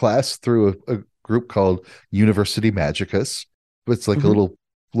have a class through a group called University Magicus. It's like a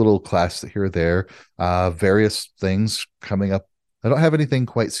little class here or there, various things coming up. I don't have anything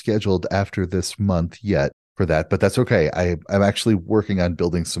quite scheduled after this month yet for that, but that's okay. I'm actually working on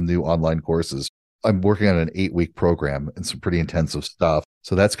building some new online courses. I'm working on an 8-week program and some pretty intensive stuff.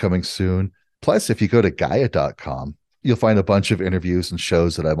 So that's coming soon. Plus, if you go to Gaia.com, you'll find a bunch of interviews and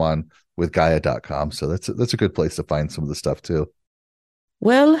shows that I'm on with Gaia.com. So that's a good place to find some of the stuff too.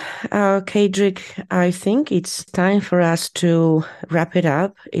 Well, Kadrick, I think it's time for us to wrap it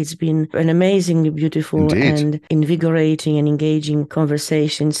up. It's been an amazingly beautiful Indeed. and invigorating and engaging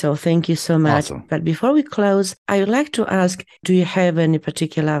conversation. So thank you so much. Awesome. But before we close, I would like to ask, do you have any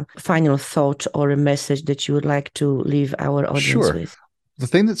particular final thought or a message that you would like to leave our audience with? The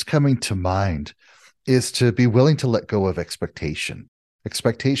thing that's coming to mind is to be willing to let go of expectation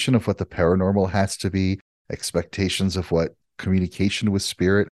of what the paranormal has to be, expectations of what communication with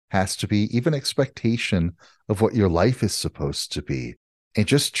spirit has to be, even expectation of what your life is supposed to be, and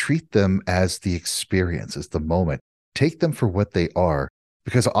just treat them as the experience, as the moment. Take them for what they are,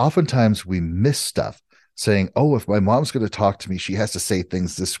 because oftentimes we miss stuff saying, oh, if my mom's going to talk to me, she has to say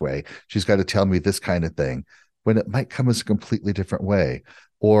things this way. She's got to tell me this kind of thing, when it might come as a completely different way.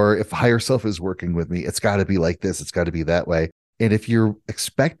 Or if higher self is working with me, it's got to be like this, it's got to be that way. And if you're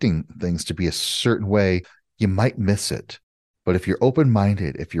expecting things to be a certain way, you might miss it. But if you're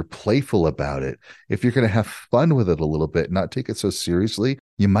open-minded, if you're playful about it, if you're going to have fun with it a little bit, not take it so seriously,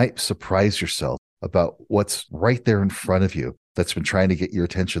 you might surprise yourself about what's right there in front of you that's been trying to get your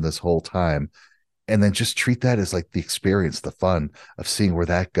attention this whole time. And then just treat that as like the experience, the fun of seeing where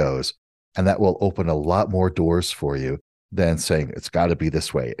that goes. And that will open a lot more doors for you than saying it's got to be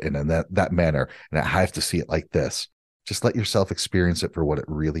this way and in that manner. And I have to see it like this. Just let yourself experience it for what it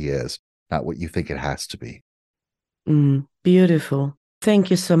really is, not what you think it has to be. Beautiful.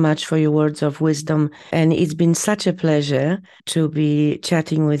 Thank you so much for your words of wisdom. And it's been such a pleasure to be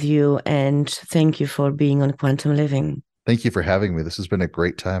chatting with you. And thank you for being on Quantum Living. Thank you for having me. This has been a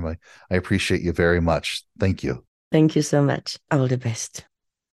great time. I appreciate you very much. Thank you. Thank you so much. All the best.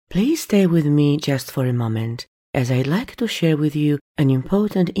 Please stay with me just for a moment, as I'd like to share with you an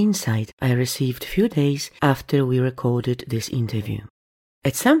important insight I received a few days after we recorded this interview.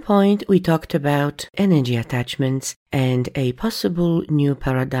 At some point, we talked about energy attachments and a possible new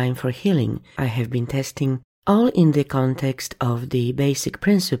paradigm for healing I have been testing, all in the context of the basic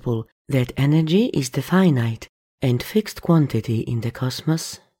principle that energy is the finite and fixed quantity in the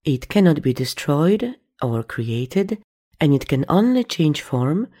cosmos. It cannot be destroyed or created, and it can only change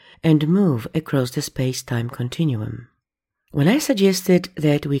form and move across the space-time continuum. When I suggested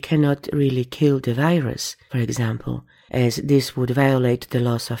that we cannot really kill the virus, for example, as this would violate the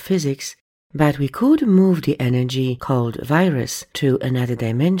laws of physics, but we could move the energy called virus to another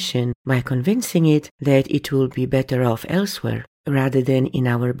dimension by convincing it that it will be better off elsewhere rather than in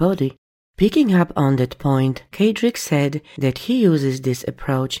our body, Picking up on that point, Kedrick said that he uses this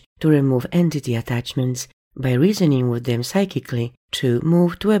approach to remove entity attachments by reasoning with them psychically to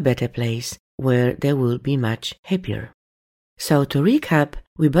move to a better place where they will be much happier. So to recap,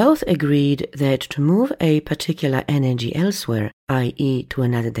 we both agreed that to move a particular energy elsewhere, i.e. to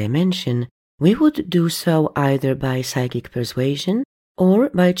another dimension, we would do so either by psychic persuasion or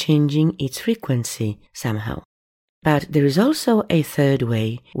by changing its frequency somehow. But there is also a third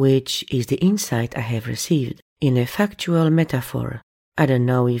way, which is the insight I have received in a factual metaphor. I don't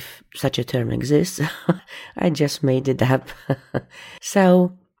know if such a term exists. I just made it up.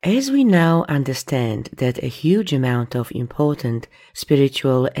 So, as we now understand that a huge amount of important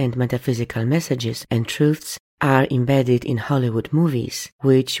spiritual and metaphysical messages and truths are embedded in Hollywood movies,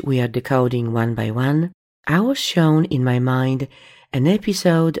 which we are decoding one by one, I was shown in my mind an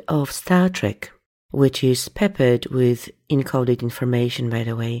episode of Star Trek, which is peppered with encoded information, by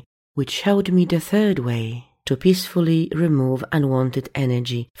the way, which showed me the third way to peacefully remove unwanted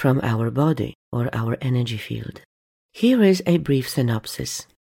energy from our body or our energy field. Here is a brief synopsis.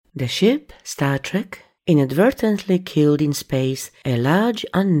 The ship, Star Trek, inadvertently killed in space a large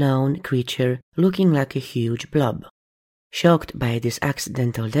unknown creature looking like a huge blob. Shocked by this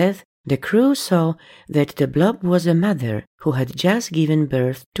accidental death, the crew saw that the blob was a mother who had just given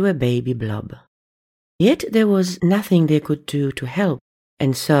birth to a baby blob. Yet there was nothing they could do to help,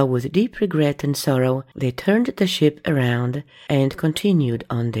 and so with deep regret and sorrow they turned the ship around and continued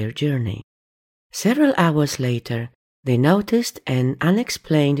on their journey. Several hours later, they noticed an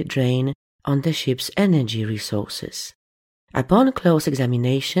unexplained drain on the ship's energy resources. Upon close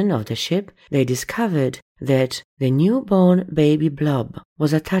examination of the ship, they discovered that the newborn baby blob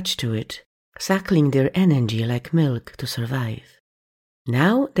was attached to it, suckling their energy like milk to survive.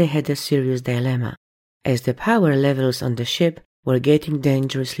 Now they had a serious dilemma, as the power levels on the ship were getting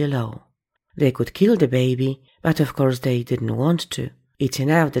dangerously low. They could kill the baby, but of course they didn't want to. It's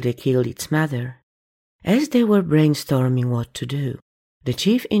enough that they killed its mother. As they were brainstorming what to do, the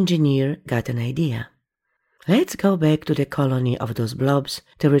chief engineer got an idea. Let's go back to the colony of those blobs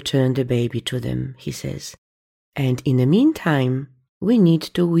to return the baby to them, he says. And in the meantime, we need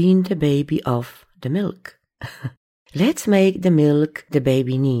to wean the baby off the milk. Let's make the milk the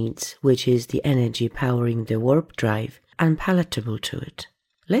baby needs, which is the energy powering the warp drive, unpalatable to it.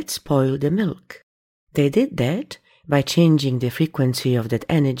 Let's spoil the milk. They did that by changing the frequency of that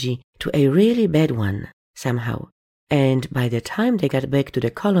energy to a really bad one, somehow. And by the time they got back to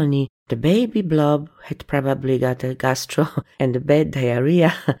the colony, the baby blob had probably got a gastro and a bad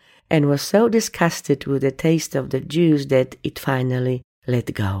diarrhea and was so disgusted with the taste of the juice that it finally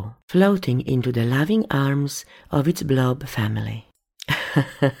let go, floating into the loving arms of its blob family.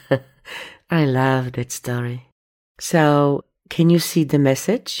 I love that story. So, can you see the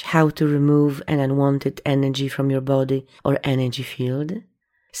message? How to remove an unwanted energy from your body or energy field?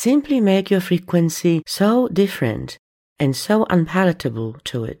 Simply make your frequency so different and so unpalatable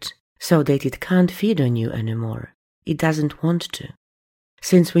to it, so that it can't feed on you anymore. It doesn't want to.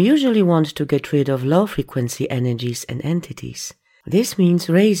 Since we usually want to get rid of low-frequency energies and entities, this means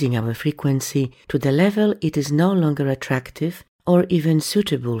raising our frequency to the level it is no longer attractive or even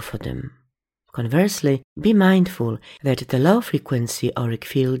suitable for them. Conversely, be mindful that the low-frequency auric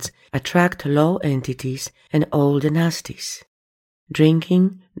fields attract low entities and all the nasties.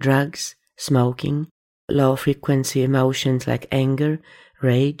 Drinking, drugs, smoking, low-frequency emotions like anger,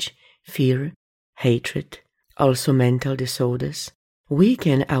 rage, fear, hatred, also mental disorders,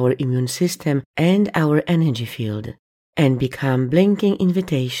 weaken our immune system and our energy field, and become blinking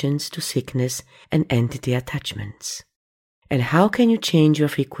invitations to sickness and entity attachments. And how can you change your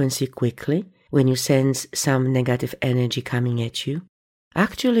frequency quickly when you sense some negative energy coming at you?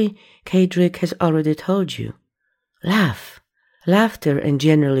 Actually, Kedrick has already told you. Laugh. Laughter and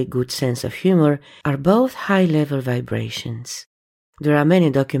generally good sense of humor are both high-level vibrations. There are many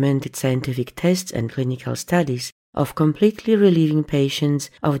documented scientific tests and clinical studies of completely relieving patients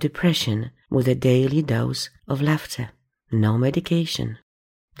of depression with a daily dose of laughter. No medication.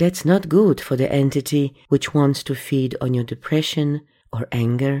 That's not good for the entity which wants to feed on your depression or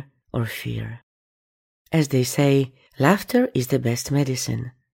anger or fear. As they say, laughter is the best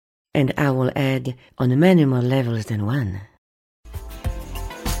medicine. And I will add on many more levels than one.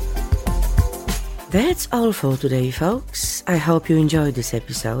 That's all for today, folks. I hope you enjoyed this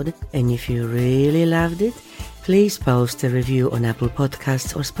episode, and if you really loved it, please post a review on Apple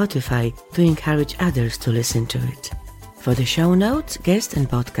Podcasts or Spotify to encourage others to listen to it. For the show notes, guest and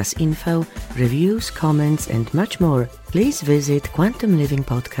podcast info, reviews, comments, and much more, please visit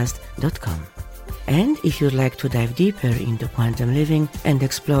quantumlivingpodcast.com. And if you'd like to dive deeper into quantum living and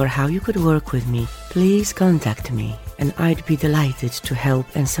explore how you could work with me, please contact me, and I'd be delighted to help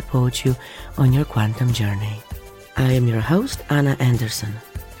and support you on your quantum journey. I am your host, Anna Anderson.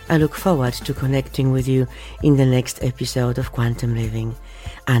 I look forward to connecting with you in the next episode of Quantum Living.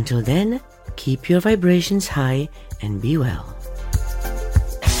 Until then, keep your vibrations high and be well.